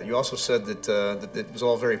said that. You also said that, that it was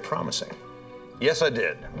all very promising. Yes, I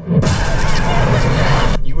did.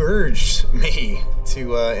 You urged me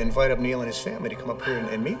to invite up Neil and his family to come up here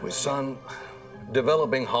and meet with Son,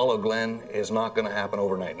 developing Hollow Glen is not going to happen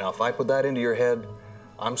overnight. Now, if I put that into your head,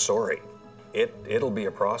 I'm sorry. It'll be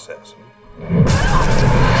a process.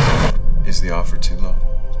 Is the offer too low?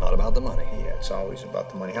 It's not about the money. Yeah, it's always about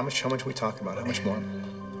the money. How much are we talking about? How much more?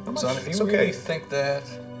 How much? Son, if It's you okay. really think that,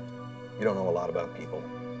 You don't know a lot about people.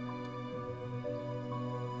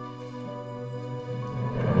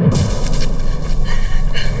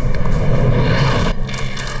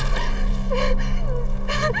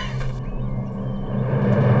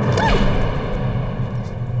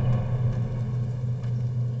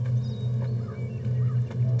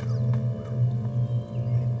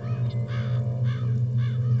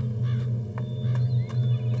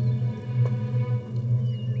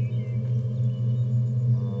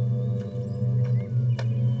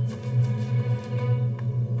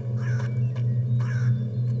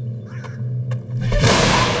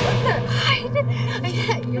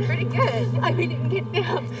 You're pretty good. I mean,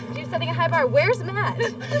 you're setting a high bar. Where's Matt?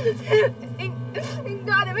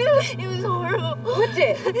 God, it was horrible. What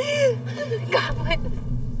did? Goblin.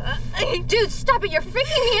 Dude, stop it. You're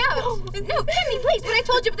freaking me out. No, Kimmy, please. When I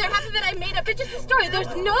told you, but half of it I made up. It's just a story. There's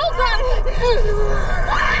no goblin.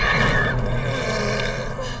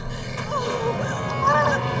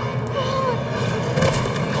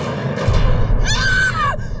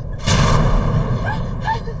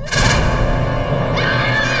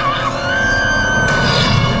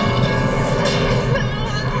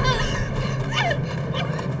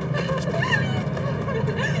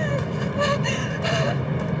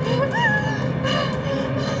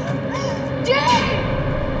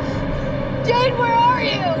 Jade, where are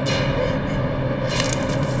you?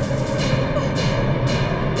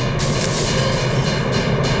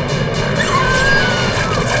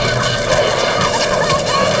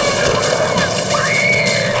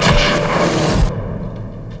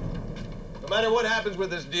 No matter what happens with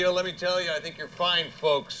this deal, let me tell you, I think you're fine,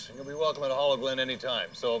 folks. You'll be welcome at Hollow Glen anytime.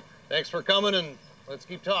 So thanks for coming, and let's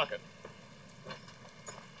keep talking.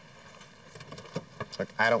 Look,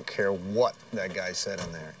 I don't care what that guy said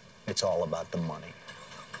in there. It's all about the money.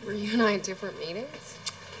 Were you and I at different meetings?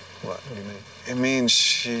 What? What do you mean? It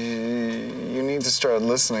means you need to start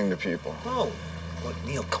listening to people. Oh, look,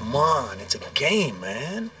 Neil, come on. It's a game,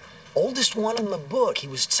 man. Oldest one in the book. He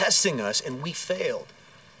was testing us, and we failed.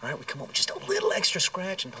 All right, we come up with just a little extra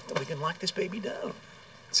scratch, and we can lock this baby down.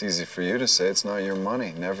 It's easy for you to say. It's not your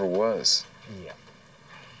money. Never was. Yeah.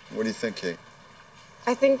 What do you think, Kate?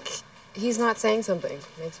 I think he's not saying something.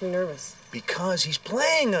 Makes me nervous. Because he's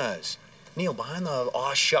playing us. Neil, behind the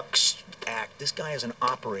aw shucks act, this guy is an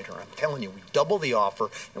operator. I'm telling you, we double the offer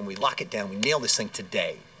and we lock it down. We nail this thing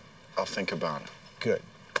today. I'll think about it. Good.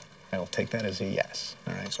 I'll take that as a yes.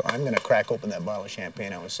 All right, so I'm gonna crack open that bottle of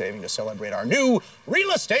champagne I was saving to celebrate our new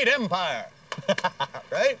real estate empire.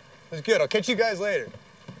 Right? That's good. I'll catch you guys later.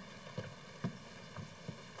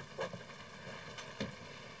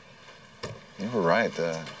 You were right.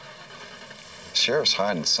 The sheriff's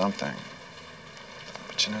hiding something.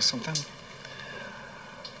 But you know something?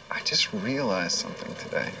 I just realized something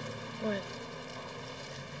today. What?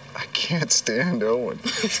 I can't stand Owen.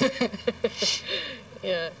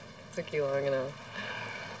 Yeah, took you long enough.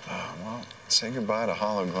 Well, say goodbye to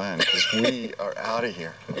Hollow Glen, because we are out of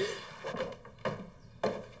here.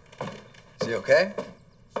 Is he okay?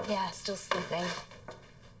 Yeah, still sleeping.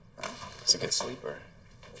 He's a good sleeper.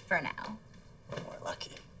 For now. More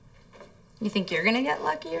lucky. You think you're gonna get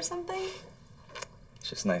lucky or something? It's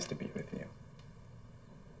just nice to be with you.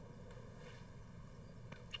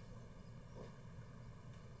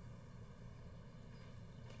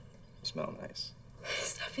 You smell nice.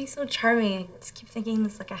 Stop being so charming. I just keep thinking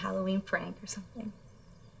it's like a Halloween prank or something.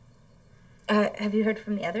 Have you heard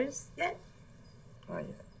from the others yet? Not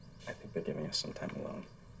yet. I think they're giving us some time alone.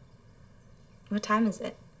 What time is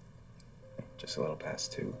it? Just a little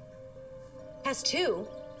past 2. Past 2?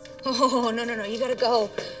 Oh, no, you gotta go.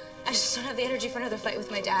 I just don't have the energy for another fight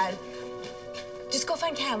with my dad. Just go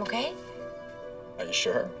find Cam, okay? Are you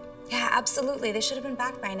sure? Yeah, absolutely. They should have been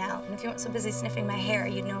back by now. And if you weren't so busy sniffing my hair,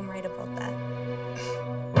 you'd know I'm right about that.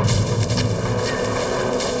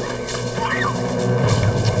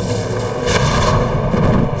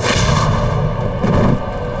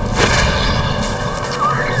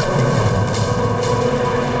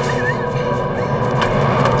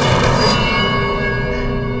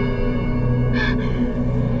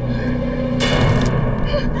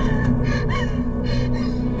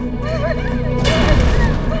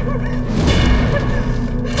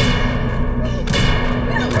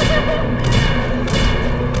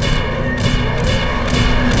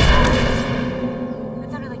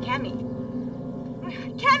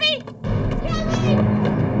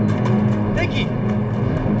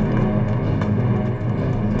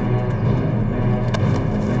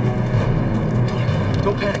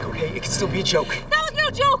 Joke. That was no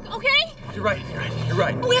joke, okay? You're right.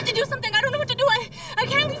 We have to do something. I don't know what to do. I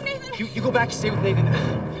can't leave Nathan. You go back and stay with Nathan.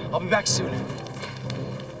 I'll be back soon.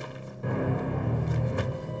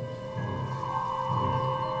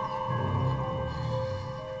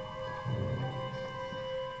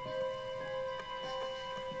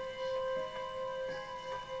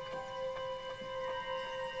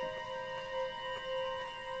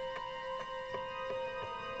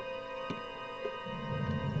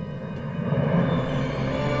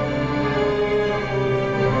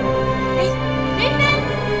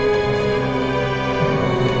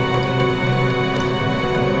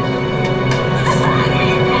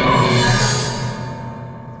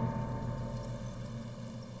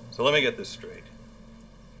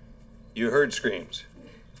 You heard screams.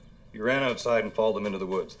 You ran outside and followed them into the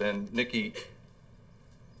woods. Then, Nikki,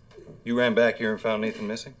 you ran back here and found Nathan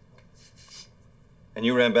missing? And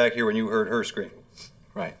you ran back here when you heard her scream?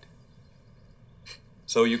 Right.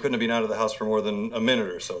 So you couldn't have been out of the house for more than a minute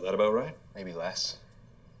or so. That about right? Maybe less.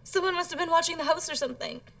 Someone must have been watching the house or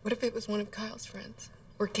something. What if it was one of Kyle's friends?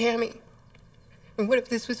 Or Cammy? And what if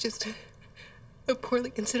this was just a poorly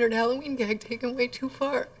considered Halloween gag taken way too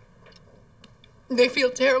far? They feel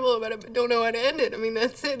terrible about it, but don't know how to end it. I mean,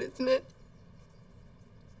 that's it, isn't it?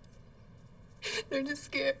 They're just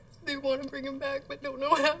scared. They want to bring him back, but don't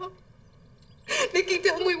know how. Nikki,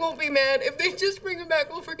 tell them we won't be mad. If they just bring him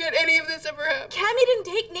back, we'll forget any of this ever happened. Cammy didn't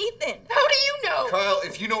take Nathan. How do you know? Kyle,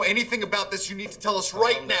 if you know anything about this, you need to tell us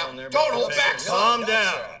right now. Don't hold back. Calm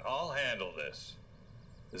down. I'll handle this.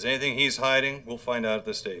 If there's anything he's hiding, we'll find out at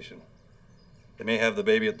the station. They may have the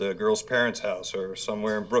baby at the girl's parents' house or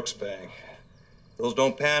somewhere in Brooksbank. If those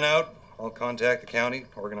don't pan out, I'll contact the county,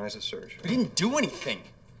 organize a search. We didn't do anything.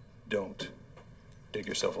 Don't dig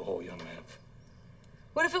yourself a hole, young man.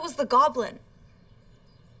 What if it was the Goblin?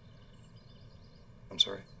 I'm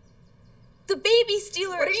sorry? The baby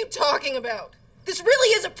stealer. What are you talking about? This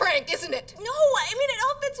really is a prank, isn't it? No, I mean, it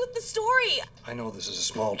all fits with the story. I know this is a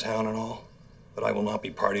small town and all, but I will not be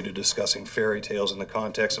party to discussing fairy tales in the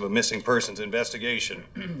context of a missing persons investigation.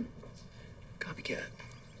 Copycat.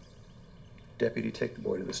 Deputy, take the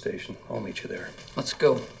boy to the station. I'll meet you there. Let's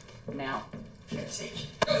go. Now. We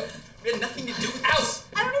had nothing to do with this.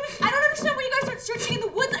 I don't understand why you guys aren't searching in the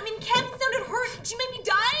woods. I mean, Cammy sounded hurt. She may be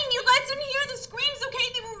dying. You guys didn't hear the screams,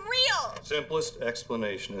 okay? They were real. Simplest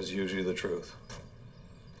explanation is usually the truth.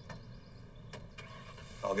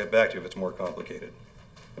 I'll get back to you if it's more complicated.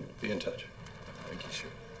 Be in touch. Thank you,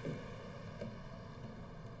 sure.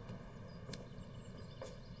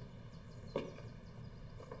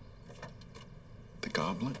 The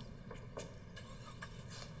Goblin?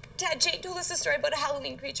 Dad, Jade told us a story about a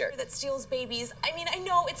Halloween creature that steals babies. I mean, I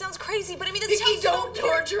know it sounds crazy, but I mean, this Nikki, sounds so don't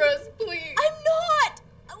torture us, please. I'm not.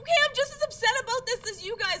 Okay, I'm just as upset about this as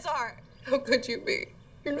you guys are. How could you be?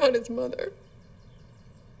 You're not his mother.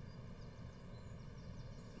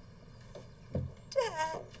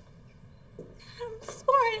 Dad, I'm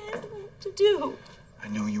sorry. I don't know what to do. I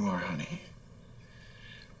know you are, honey.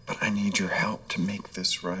 But I need your help to make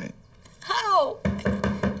this right. How?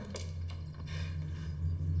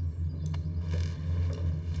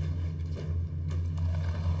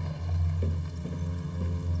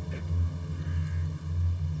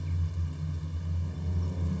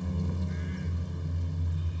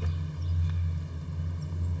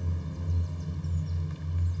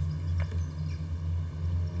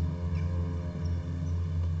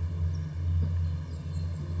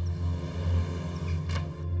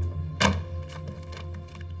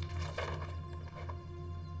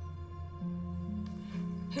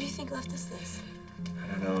 Who do you think left us this? I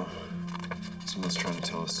don't know. Someone's trying to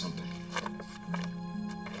tell us something.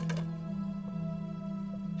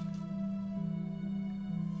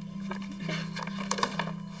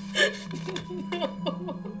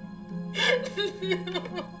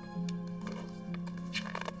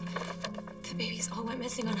 The babies all went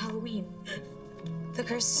missing on Halloween. The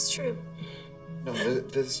curse is true. No,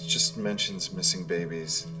 this just mentions missing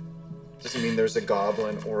babies. Doesn't mean there's a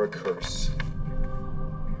goblin or a curse.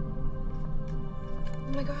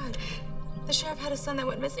 Oh my God. The sheriff had a son that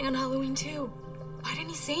went missing on Halloween too. Why didn't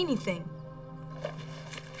he say anything?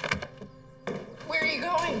 Where are you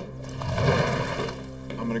going?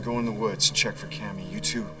 I'm gonna go in the woods, check for Cammy. You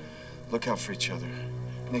two, look out for each other.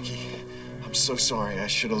 Nikki, I'm so sorry. I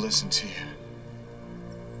should have listened to you.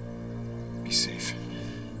 Be safe.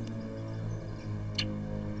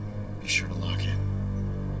 Be sure to lock it.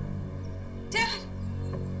 Dad!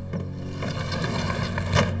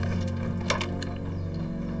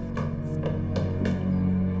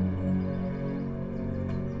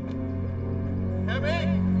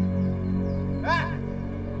 Cammy! Back!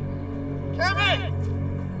 Cammy!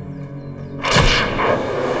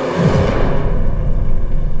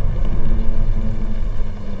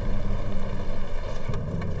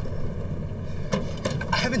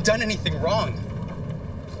 I haven't done anything wrong.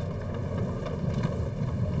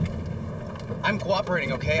 I'm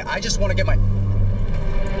cooperating, okay? I just want to get my...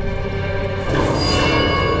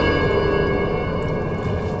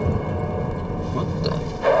 What the?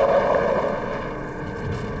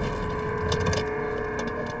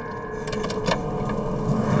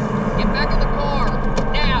 Get back in the car!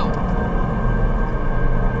 Now!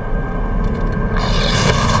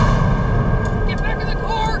 Get back in the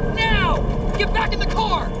car! Now! Get back in the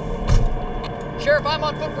car! Sheriff, I'm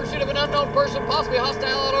on foot pursuit of an unknown person, possibly hostile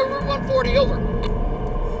out on Route 140. Over.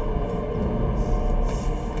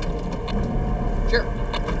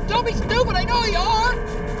 Don't be stupid, I know you are!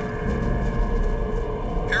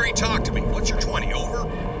 Harry, talk to me. What's your 20, over?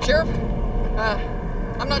 Sheriff,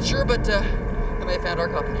 I'm not sure, but I may have found our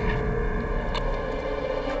copy.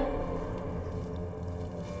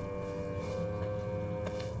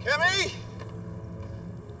 Kemi!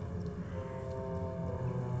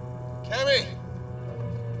 Kemi!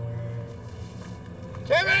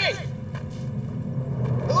 Kemi!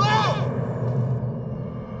 Hello!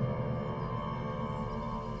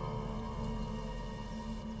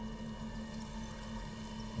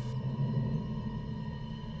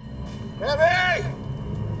 Kemi!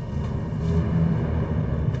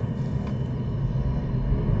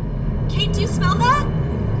 Kate, do you smell that?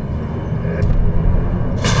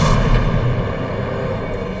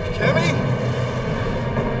 Kemi?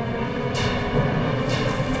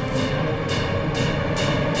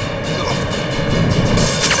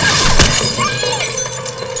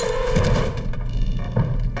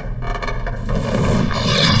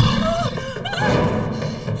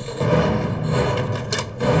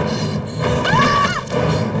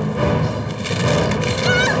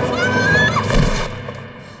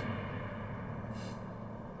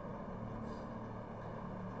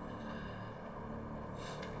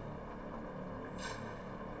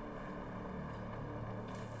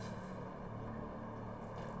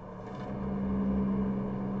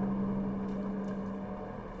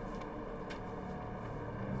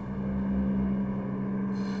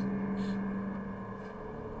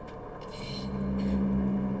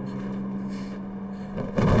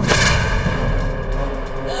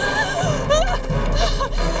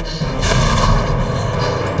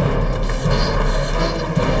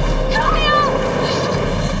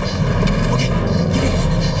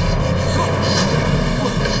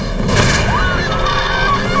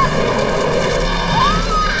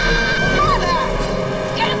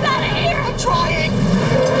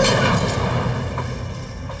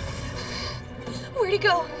 Where'd he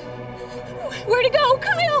go? Where'd he go?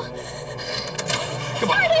 Kyle! Come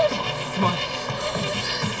on. Come on.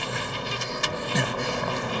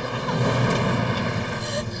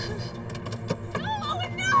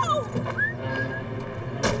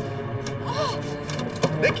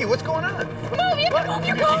 Nikki, what's going on? Move! You have to move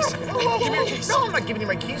your car! Give me your keys. No, I'm not giving you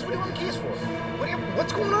my keys. What do you want the keys for?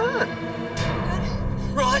 What's going on?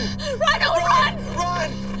 Run! Run! Oh, run!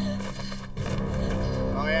 Run!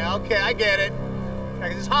 Oh, yeah, okay, I get it. Yeah,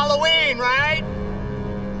 'cause it's Halloween, right? I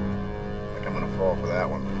think I'm gonna fall for that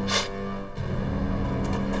one.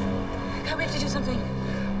 God, we have to do something.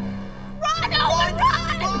 Run! Owen,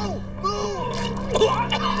 run! Go! Move!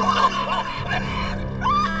 Run!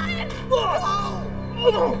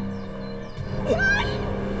 Run!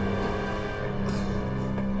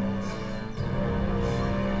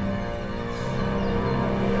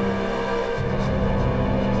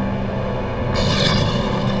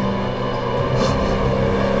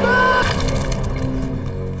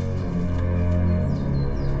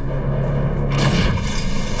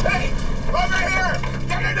 Hey! Over here!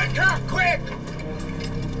 Get in the truck, quick!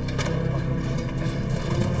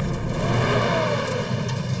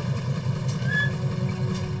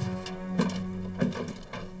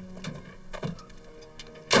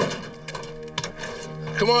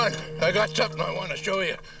 Come on, I got something I want to show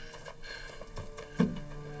you.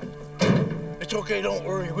 It's okay, don't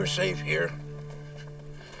worry, we're safe here.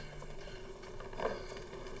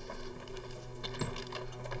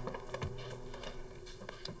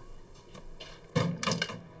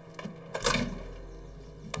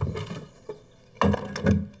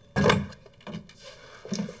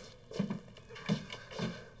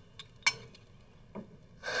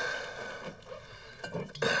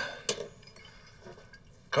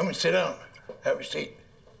 Come and sit down. Have a seat.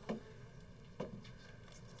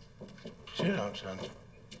 Sit down, son.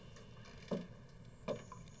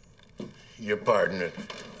 Your pardon it.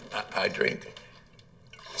 I drink.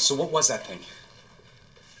 So what was that thing?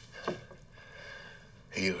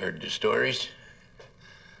 You heard the stories?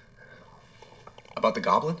 About the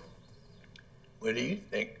Goblin? What do you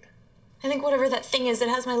think? I think whatever that thing is, it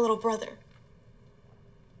has my little brother.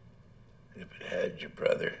 If it had your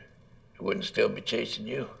brother, it wouldn't still be chasing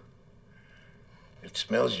you. It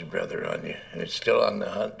smells your brother on you, and it's still on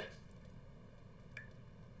the hunt.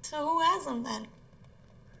 So who has him then?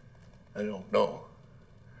 I don't know.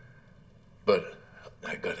 But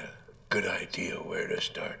I got a good idea where to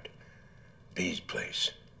start. Bee's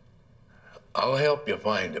place. I'll help you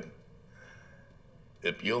find him.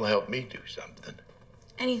 If you'll help me do something.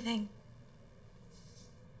 Anything.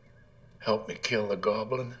 Help me kill the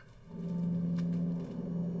Goblin.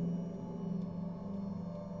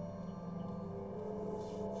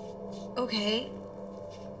 Okay.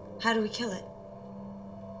 How do we kill it?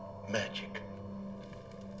 Magic.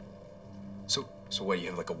 So what, you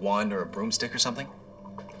have like a wand or a broomstick or something?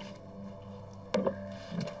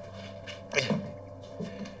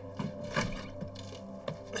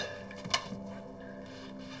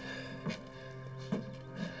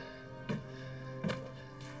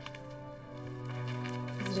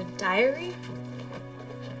 Is it a diary?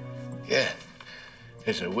 Yeah,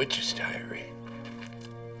 it's a witch's diary.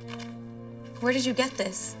 Where did you get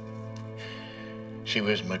this? She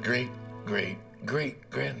was my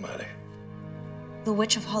great-great-great-grandmother. The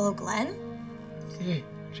Witch of Hollow Glen? Yeah,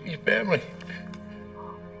 she's family.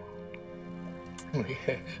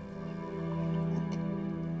 Yeah.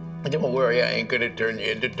 Don't worry, I ain't gonna turn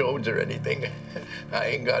you into toads or anything. I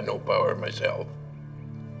ain't got no power myself.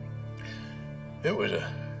 It was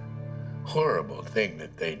a horrible thing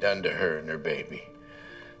that they done to her and her baby.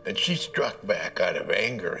 And she struck back out of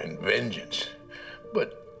anger and vengeance.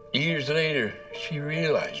 But years later, she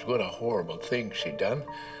realized what a horrible thing she done.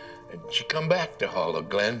 And she come back to Hollow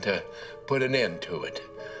Glen to put an end to it.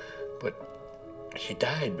 But she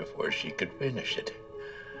died before she could finish it.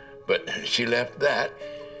 But she left that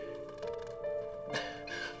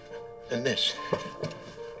and this.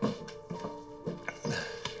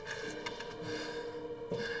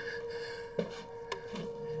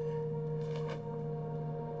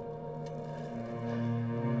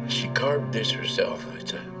 She carved this herself.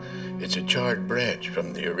 It's a charred branch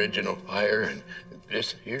from the original fire, and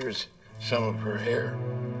this here's some of her hair.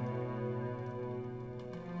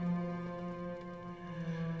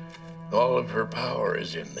 All of her power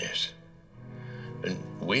is in this. And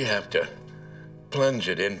we have to plunge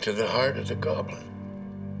it into the heart of the goblin.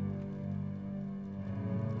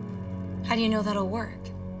 How do you know that'll work?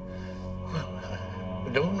 I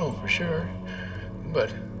don't know for sure,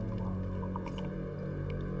 but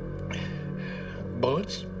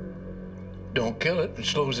bullets don't kill it. It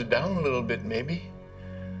slows it down a little bit, maybe.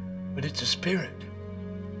 But it's a spirit.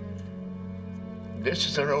 This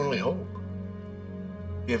is our only hope.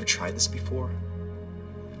 You ever tried this before?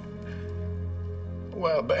 A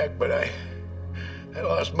while back, but I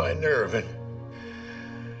lost my nerve and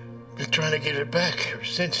been trying to get it back ever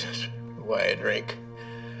since. That's why I drink.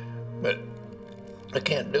 But I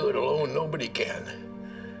can't do it alone. Nobody can.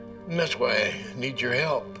 And that's why I need your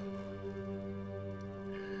help.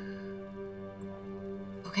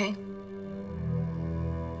 Okay.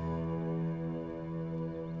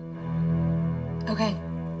 Okay.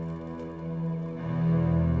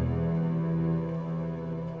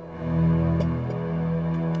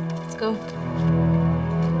 Let's go.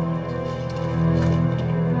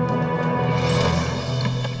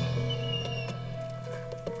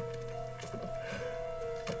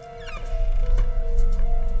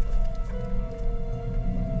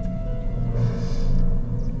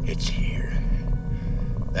 It's here.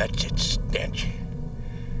 That's its stench.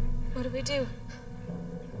 What do we do?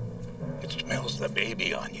 It smells the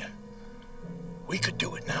baby on you. We could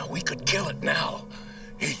do it now. We could kill it now.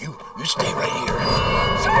 Here, you stay right here.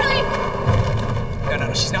 Charlie!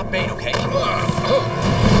 No, she's not bait, okay?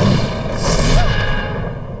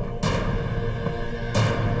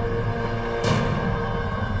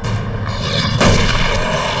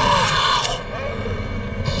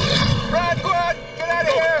 Brad, go out! Get out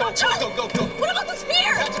of here! Go, Charlie, go. What about the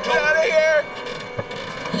spear? Get out of here!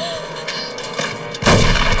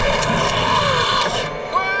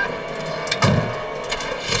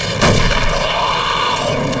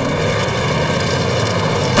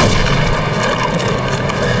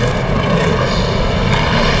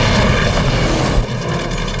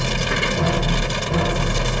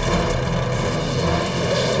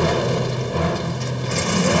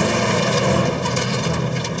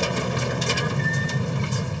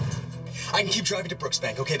 I can keep driving to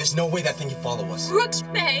Brooksbank, okay? There's no way that thing can follow us.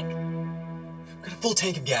 Brooksbank? We've got a full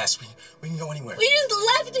tank of gas. We can go anywhere. We just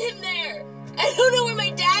left him there. I don't know where my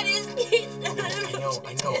dad is.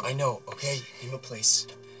 I know, okay? Name a place,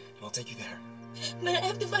 and I'll take you there. But I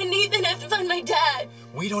have to find Nathan. I have to find my dad.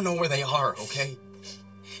 We don't know where they are, okay?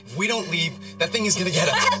 If we don't leave, that thing is gonna get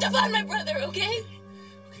us. I have to find my brother, okay?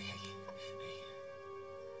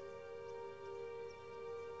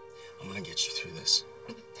 I'm gonna get you through this.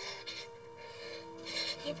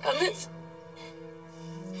 You promise?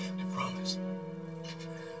 I promise.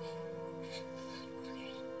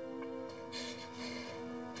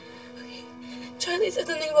 Okay. Charlie said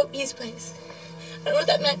something about Bee's place. I don't know what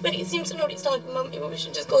that meant, but he seems to know what he's talking about. Maybe we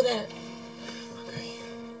should just go there.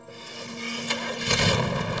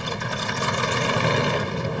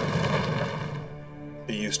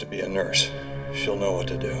 Bee used to be a nurse. She'll know what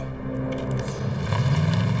to do.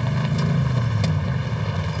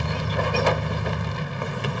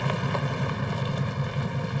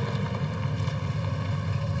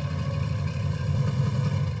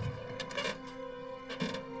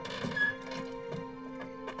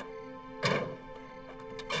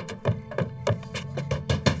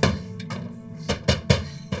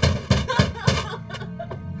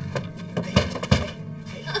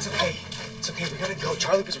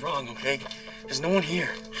 Caleb is wrong, okay? There's no one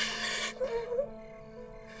here.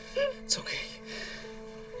 It's okay.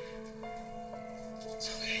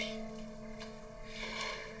 It's okay.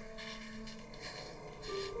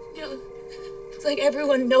 You know, it's like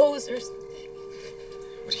everyone knows or something.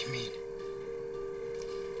 What do you mean?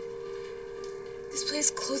 This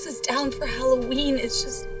place closes down for Halloween. It's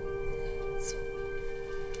just...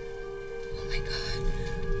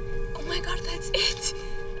 Oh my god, that's it!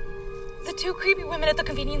 The two creepy women at the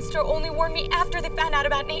convenience store only warned me after they found out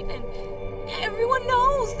about Nathan. Everyone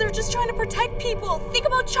knows. They're just trying to protect people. Think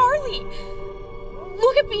about Charlie.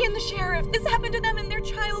 Look at me and the sheriff. This happened to them and their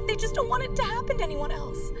child. They just don't want it to happen to anyone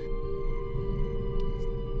else.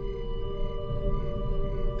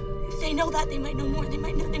 If they know that, they might know more. They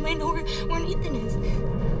might know where Nathan is.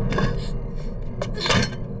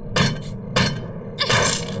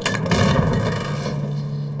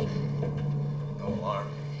 No alarm.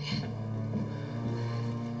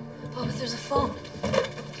 Oh, but there's a phone.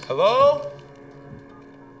 Hello?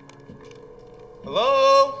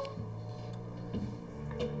 Hello?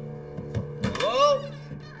 Hello?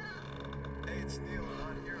 Hey, it's Neil. I'm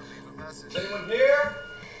not here. Leave a message. Is anyone here?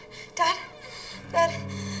 Dad, Dad,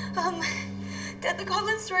 the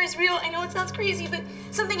Goblin story is real. I know it sounds crazy, but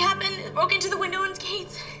something happened. It broke into the window and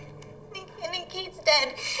Kate's... I think Kate's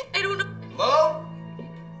dead. I don't know... Hello?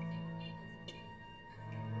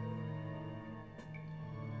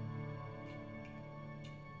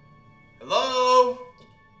 Hello?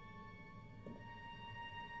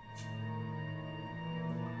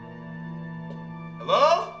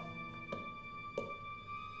 Hello?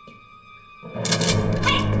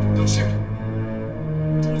 Hey! Don't shoot.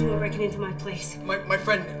 What are you doing breaking into my place? My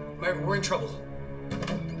friend, we're in trouble.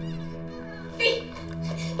 B,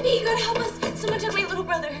 you gotta help us. Someone took my little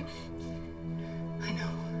brother. I know.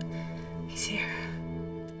 He's here.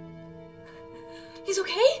 He's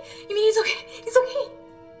okay? You mean he's okay? He's okay?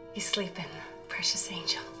 He's sleeping, precious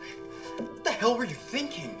angel. What the hell were you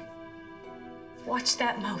thinking? Watch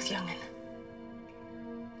that mouth, young'un.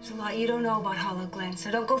 There's a lot you don't know about Hollow Glen, so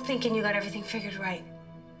don't go thinking you got everything figured right.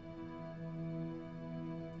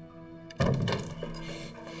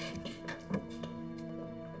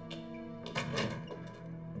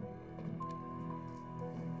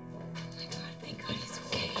 Thank God he's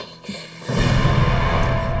okay.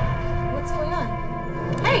 What's going on?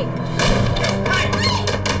 Hey!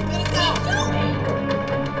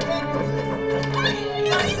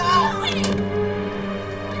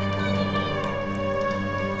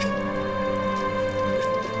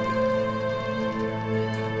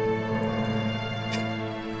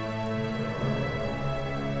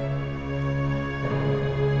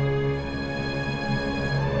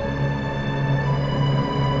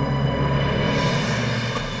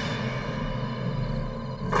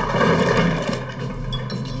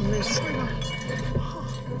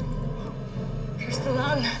 Here's the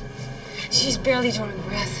lung. She's barely drawing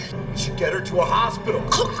breath. We should get her to a hospital.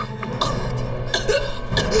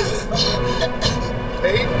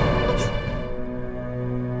 Kate?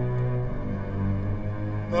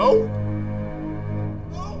 No?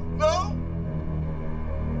 No! No!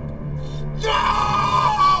 No!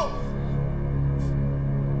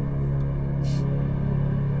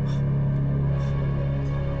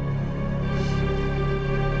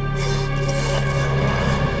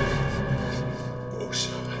 Bruce,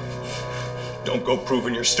 don't go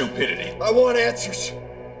proving your stupidity. I want answers.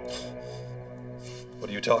 What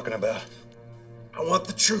are you talking about? I want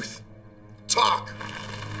the truth. Talk.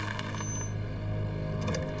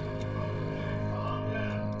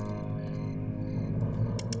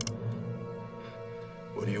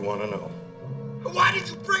 What do you want to know? Why did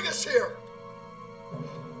you bring us here?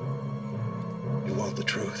 You want the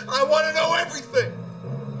truth? I want to know everything.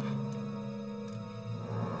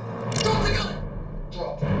 Drop the gun.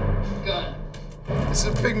 Drop the gun. This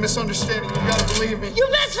is a big misunderstanding. You gotta believe me. You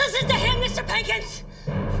best listen to him, Mr. Pinkins!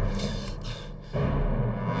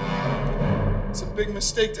 It's a big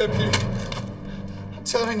mistake, Deputy. I'm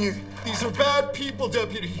telling you, these are bad people,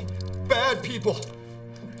 Deputy. Bad people.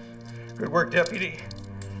 Good work, Deputy.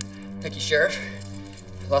 Thank you, Sheriff.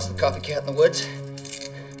 Lost the copycat in the woods.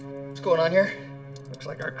 What's going on here? Looks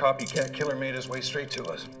like our copycat killer made his way straight to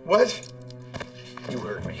us. What? You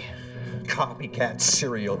heard me. Copycat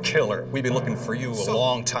serial killer. We've been looking for you a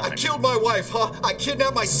long time. I killed my wife, huh? I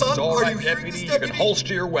kidnapped my son? It's all Are right, you hearing Deputy. this, You Deputy? can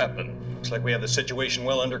holster your weapon. Looks like we have the situation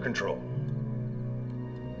well under control.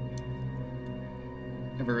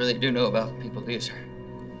 Never really do know about people, do you, sir?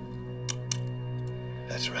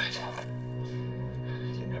 That's right.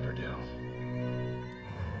 You never do.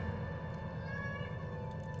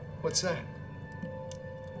 What's that?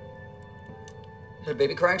 Is there a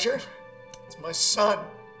baby crying, Sheriff? It's my son,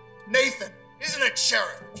 Nathan. Isn't it,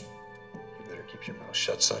 Sheriff? You better keep your mouth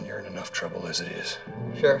shut, son. You're in enough trouble as it is.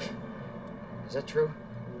 Sheriff, is that true?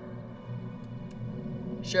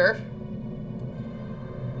 Sheriff?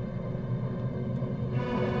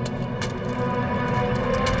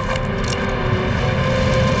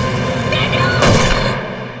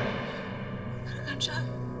 Gunshot.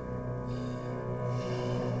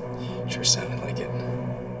 Sure sounded like it.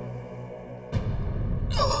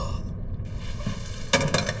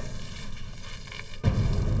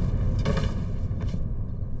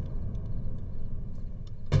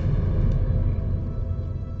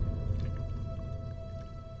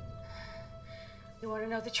 You want to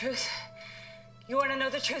know the truth? You want to know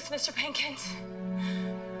the truth, Mr. Pankins?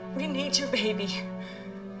 We need your baby.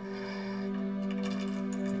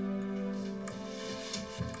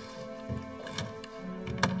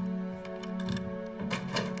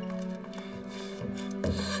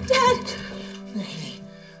 Dad! Nikki.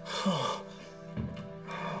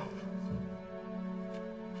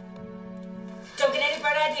 Don't get any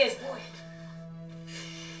bright ideas, boy.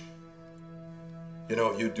 You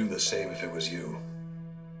know, you'd do the same if it was you.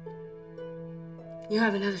 You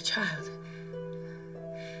have another child.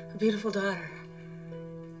 A beautiful daughter.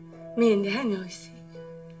 Me and Daniel, you see.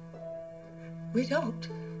 We don't.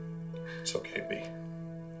 It's okay, B.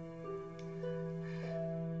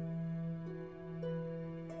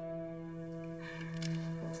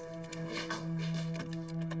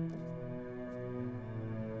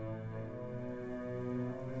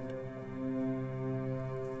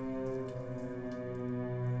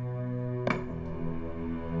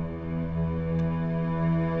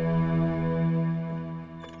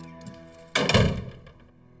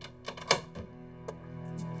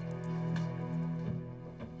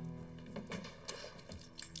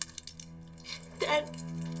 Dad.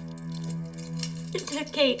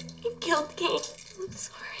 Kate. You killed Kate. I'm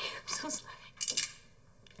sorry. I'm so sorry.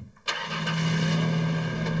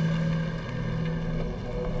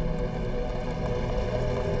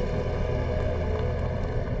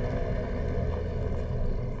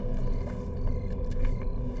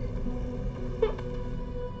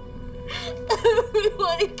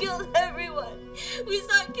 Everyone killed everyone. We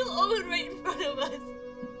saw it kill Owen right in front of us.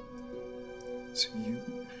 So you...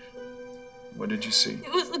 What did you see?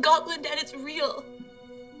 It was the Goblin, Dad. It's real.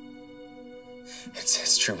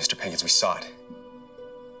 It's true, Mr. Pankins. We saw it.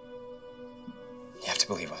 You have to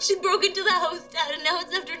believe us. They broke into the house, Dad, and now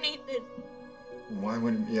it's after Nathan. Why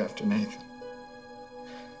would it be after Nathan?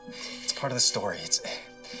 It's part of the story. It's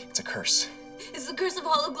a curse. It's the curse of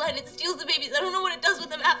Hollow Glen. It steals the babies. I don't know what it does with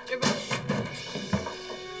them after, but...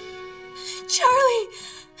 Charlie!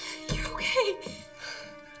 You're okay.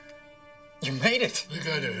 You made it. We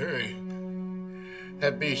gotta hurry.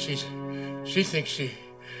 That bee, she thinks she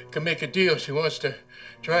can make a deal. She wants to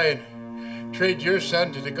try and trade your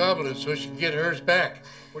son to the Goblin so she can get hers back.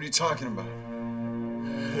 What are you talking about?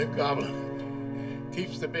 The Goblin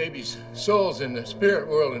keeps the babies' souls in the spirit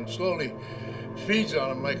world and slowly feeds on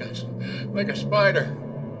them like a spider.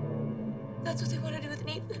 That's what they want to do with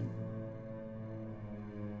Nathan.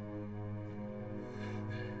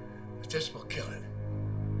 But this will kill it.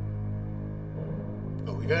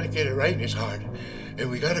 But we gotta get it right in his heart, and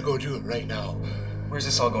we gotta go do it right now. Where's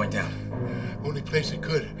this all going down? Only place it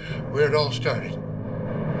could, where it all started.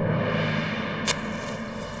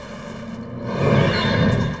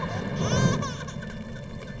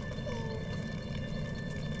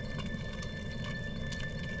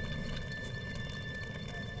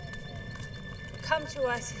 Come to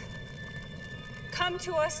us. Come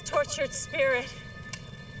to us, tortured spirit.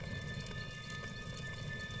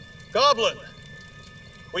 Goblin,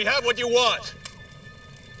 we have what you want.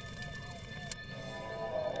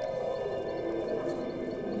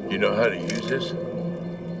 You know how to use this?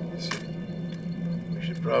 We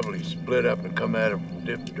should probably split up and come at them from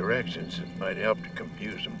different directions. It might help to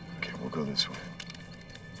confuse them. Okay, we'll go this way.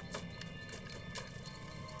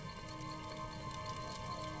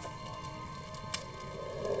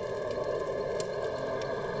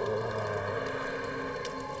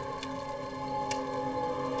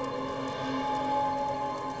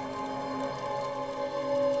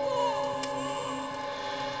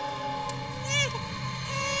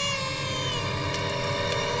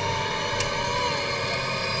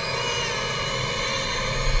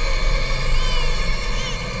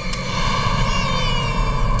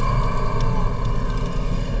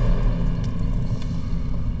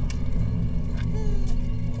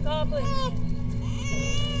 Goblin.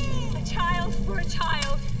 A child for a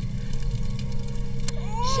child.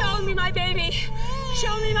 Show me my baby.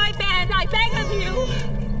 Show me my band. I beg of you.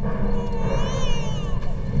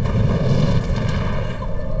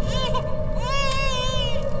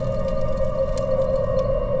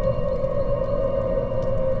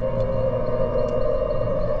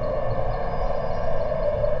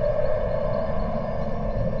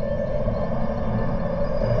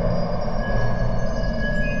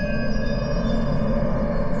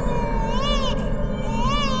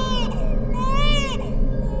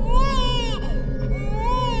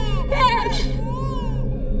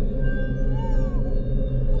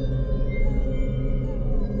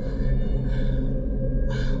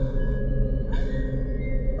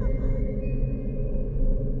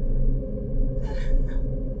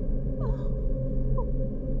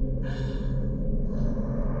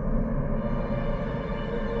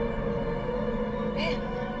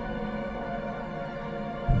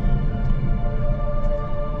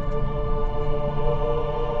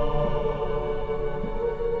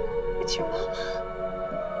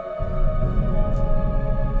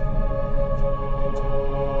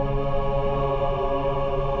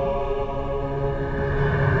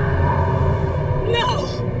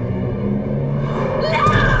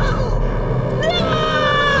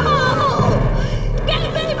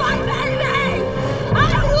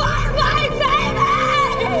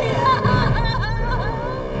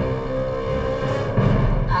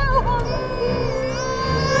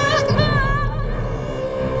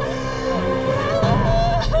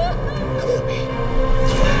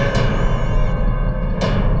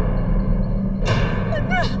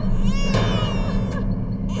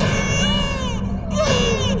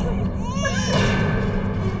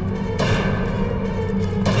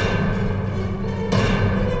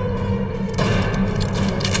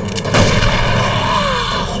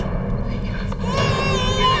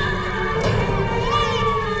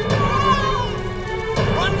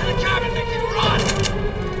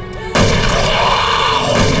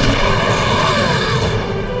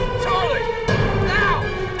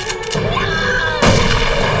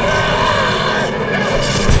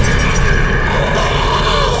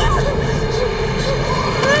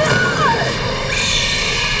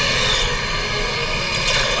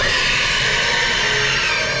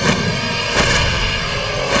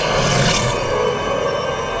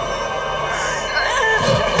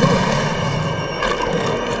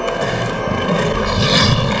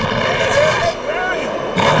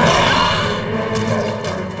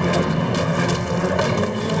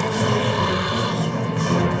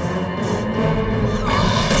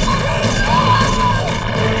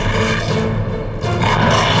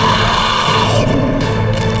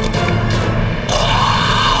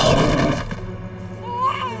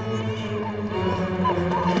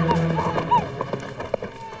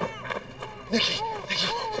 Nikki.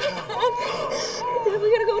 We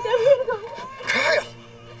gotta go down. We gotta go. Kyle!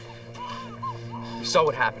 You saw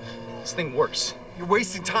what happened. This thing works. You're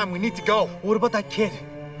wasting time. We need to go. What about that kid?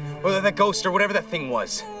 Or that ghost or whatever that thing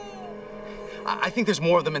was? I think there's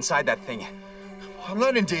more of them inside that thing. I'm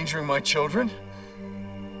not endangering my children.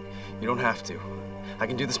 You don't have to. I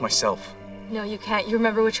can do this myself. No, you can't. You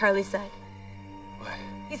remember what Charlie said? What?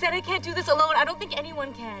 He said I can't do this alone. I don't think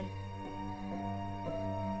anyone can.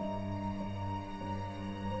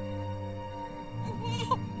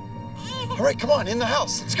 All right, come on, in the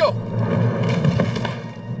house. Let's go.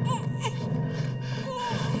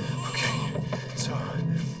 Okay, so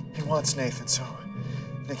he wants Nathan, so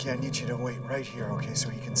Nikki, I need you to wait right here, okay, so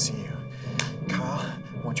he can see you. Kyle,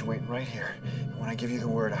 I want you waiting right here. And when I give you the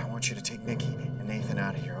word, I want you to take Nikki and Nathan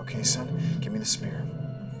out of here, okay, son? Give me the spear.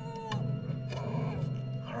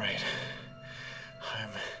 All right. I'm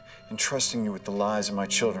entrusting you with the lives of my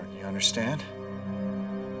children. You understand?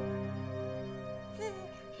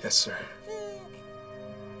 Yes, sir.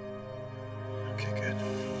 Okay, good.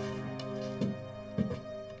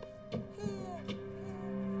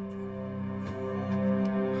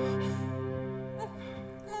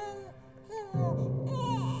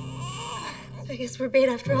 I guess we're bait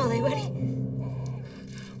after all, eh, buddy?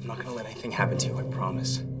 I'm not gonna let anything happen to you, I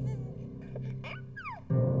promise.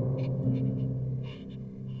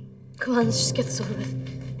 Come on, let's just get this over with.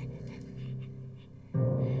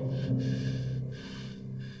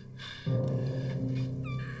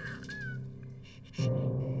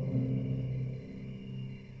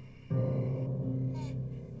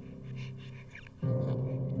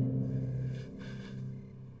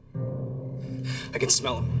 I can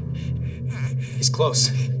smell him. He's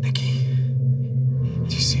close. Nikki,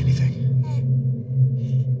 do you see anything?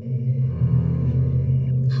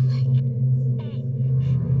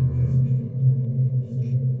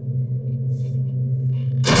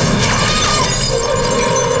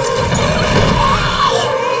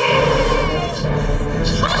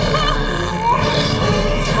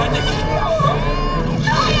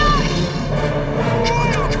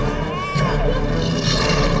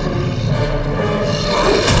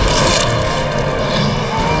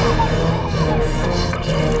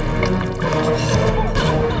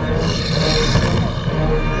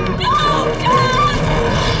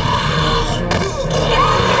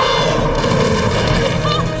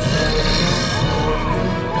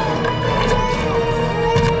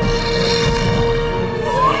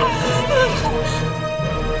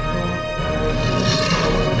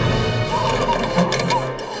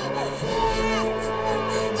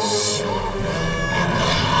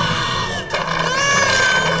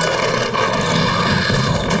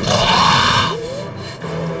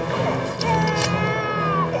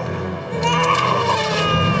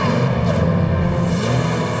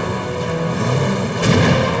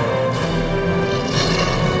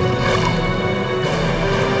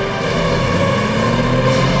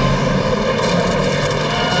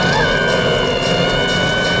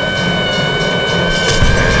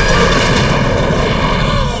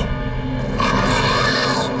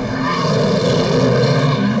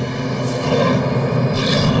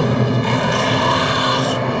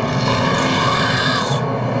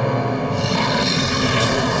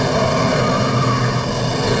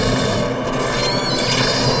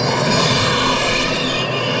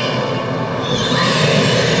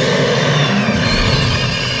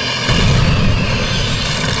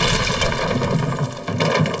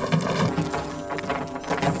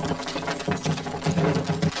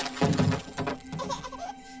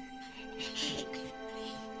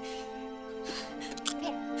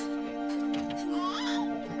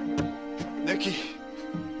 Nikki.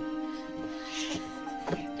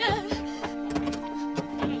 Dad.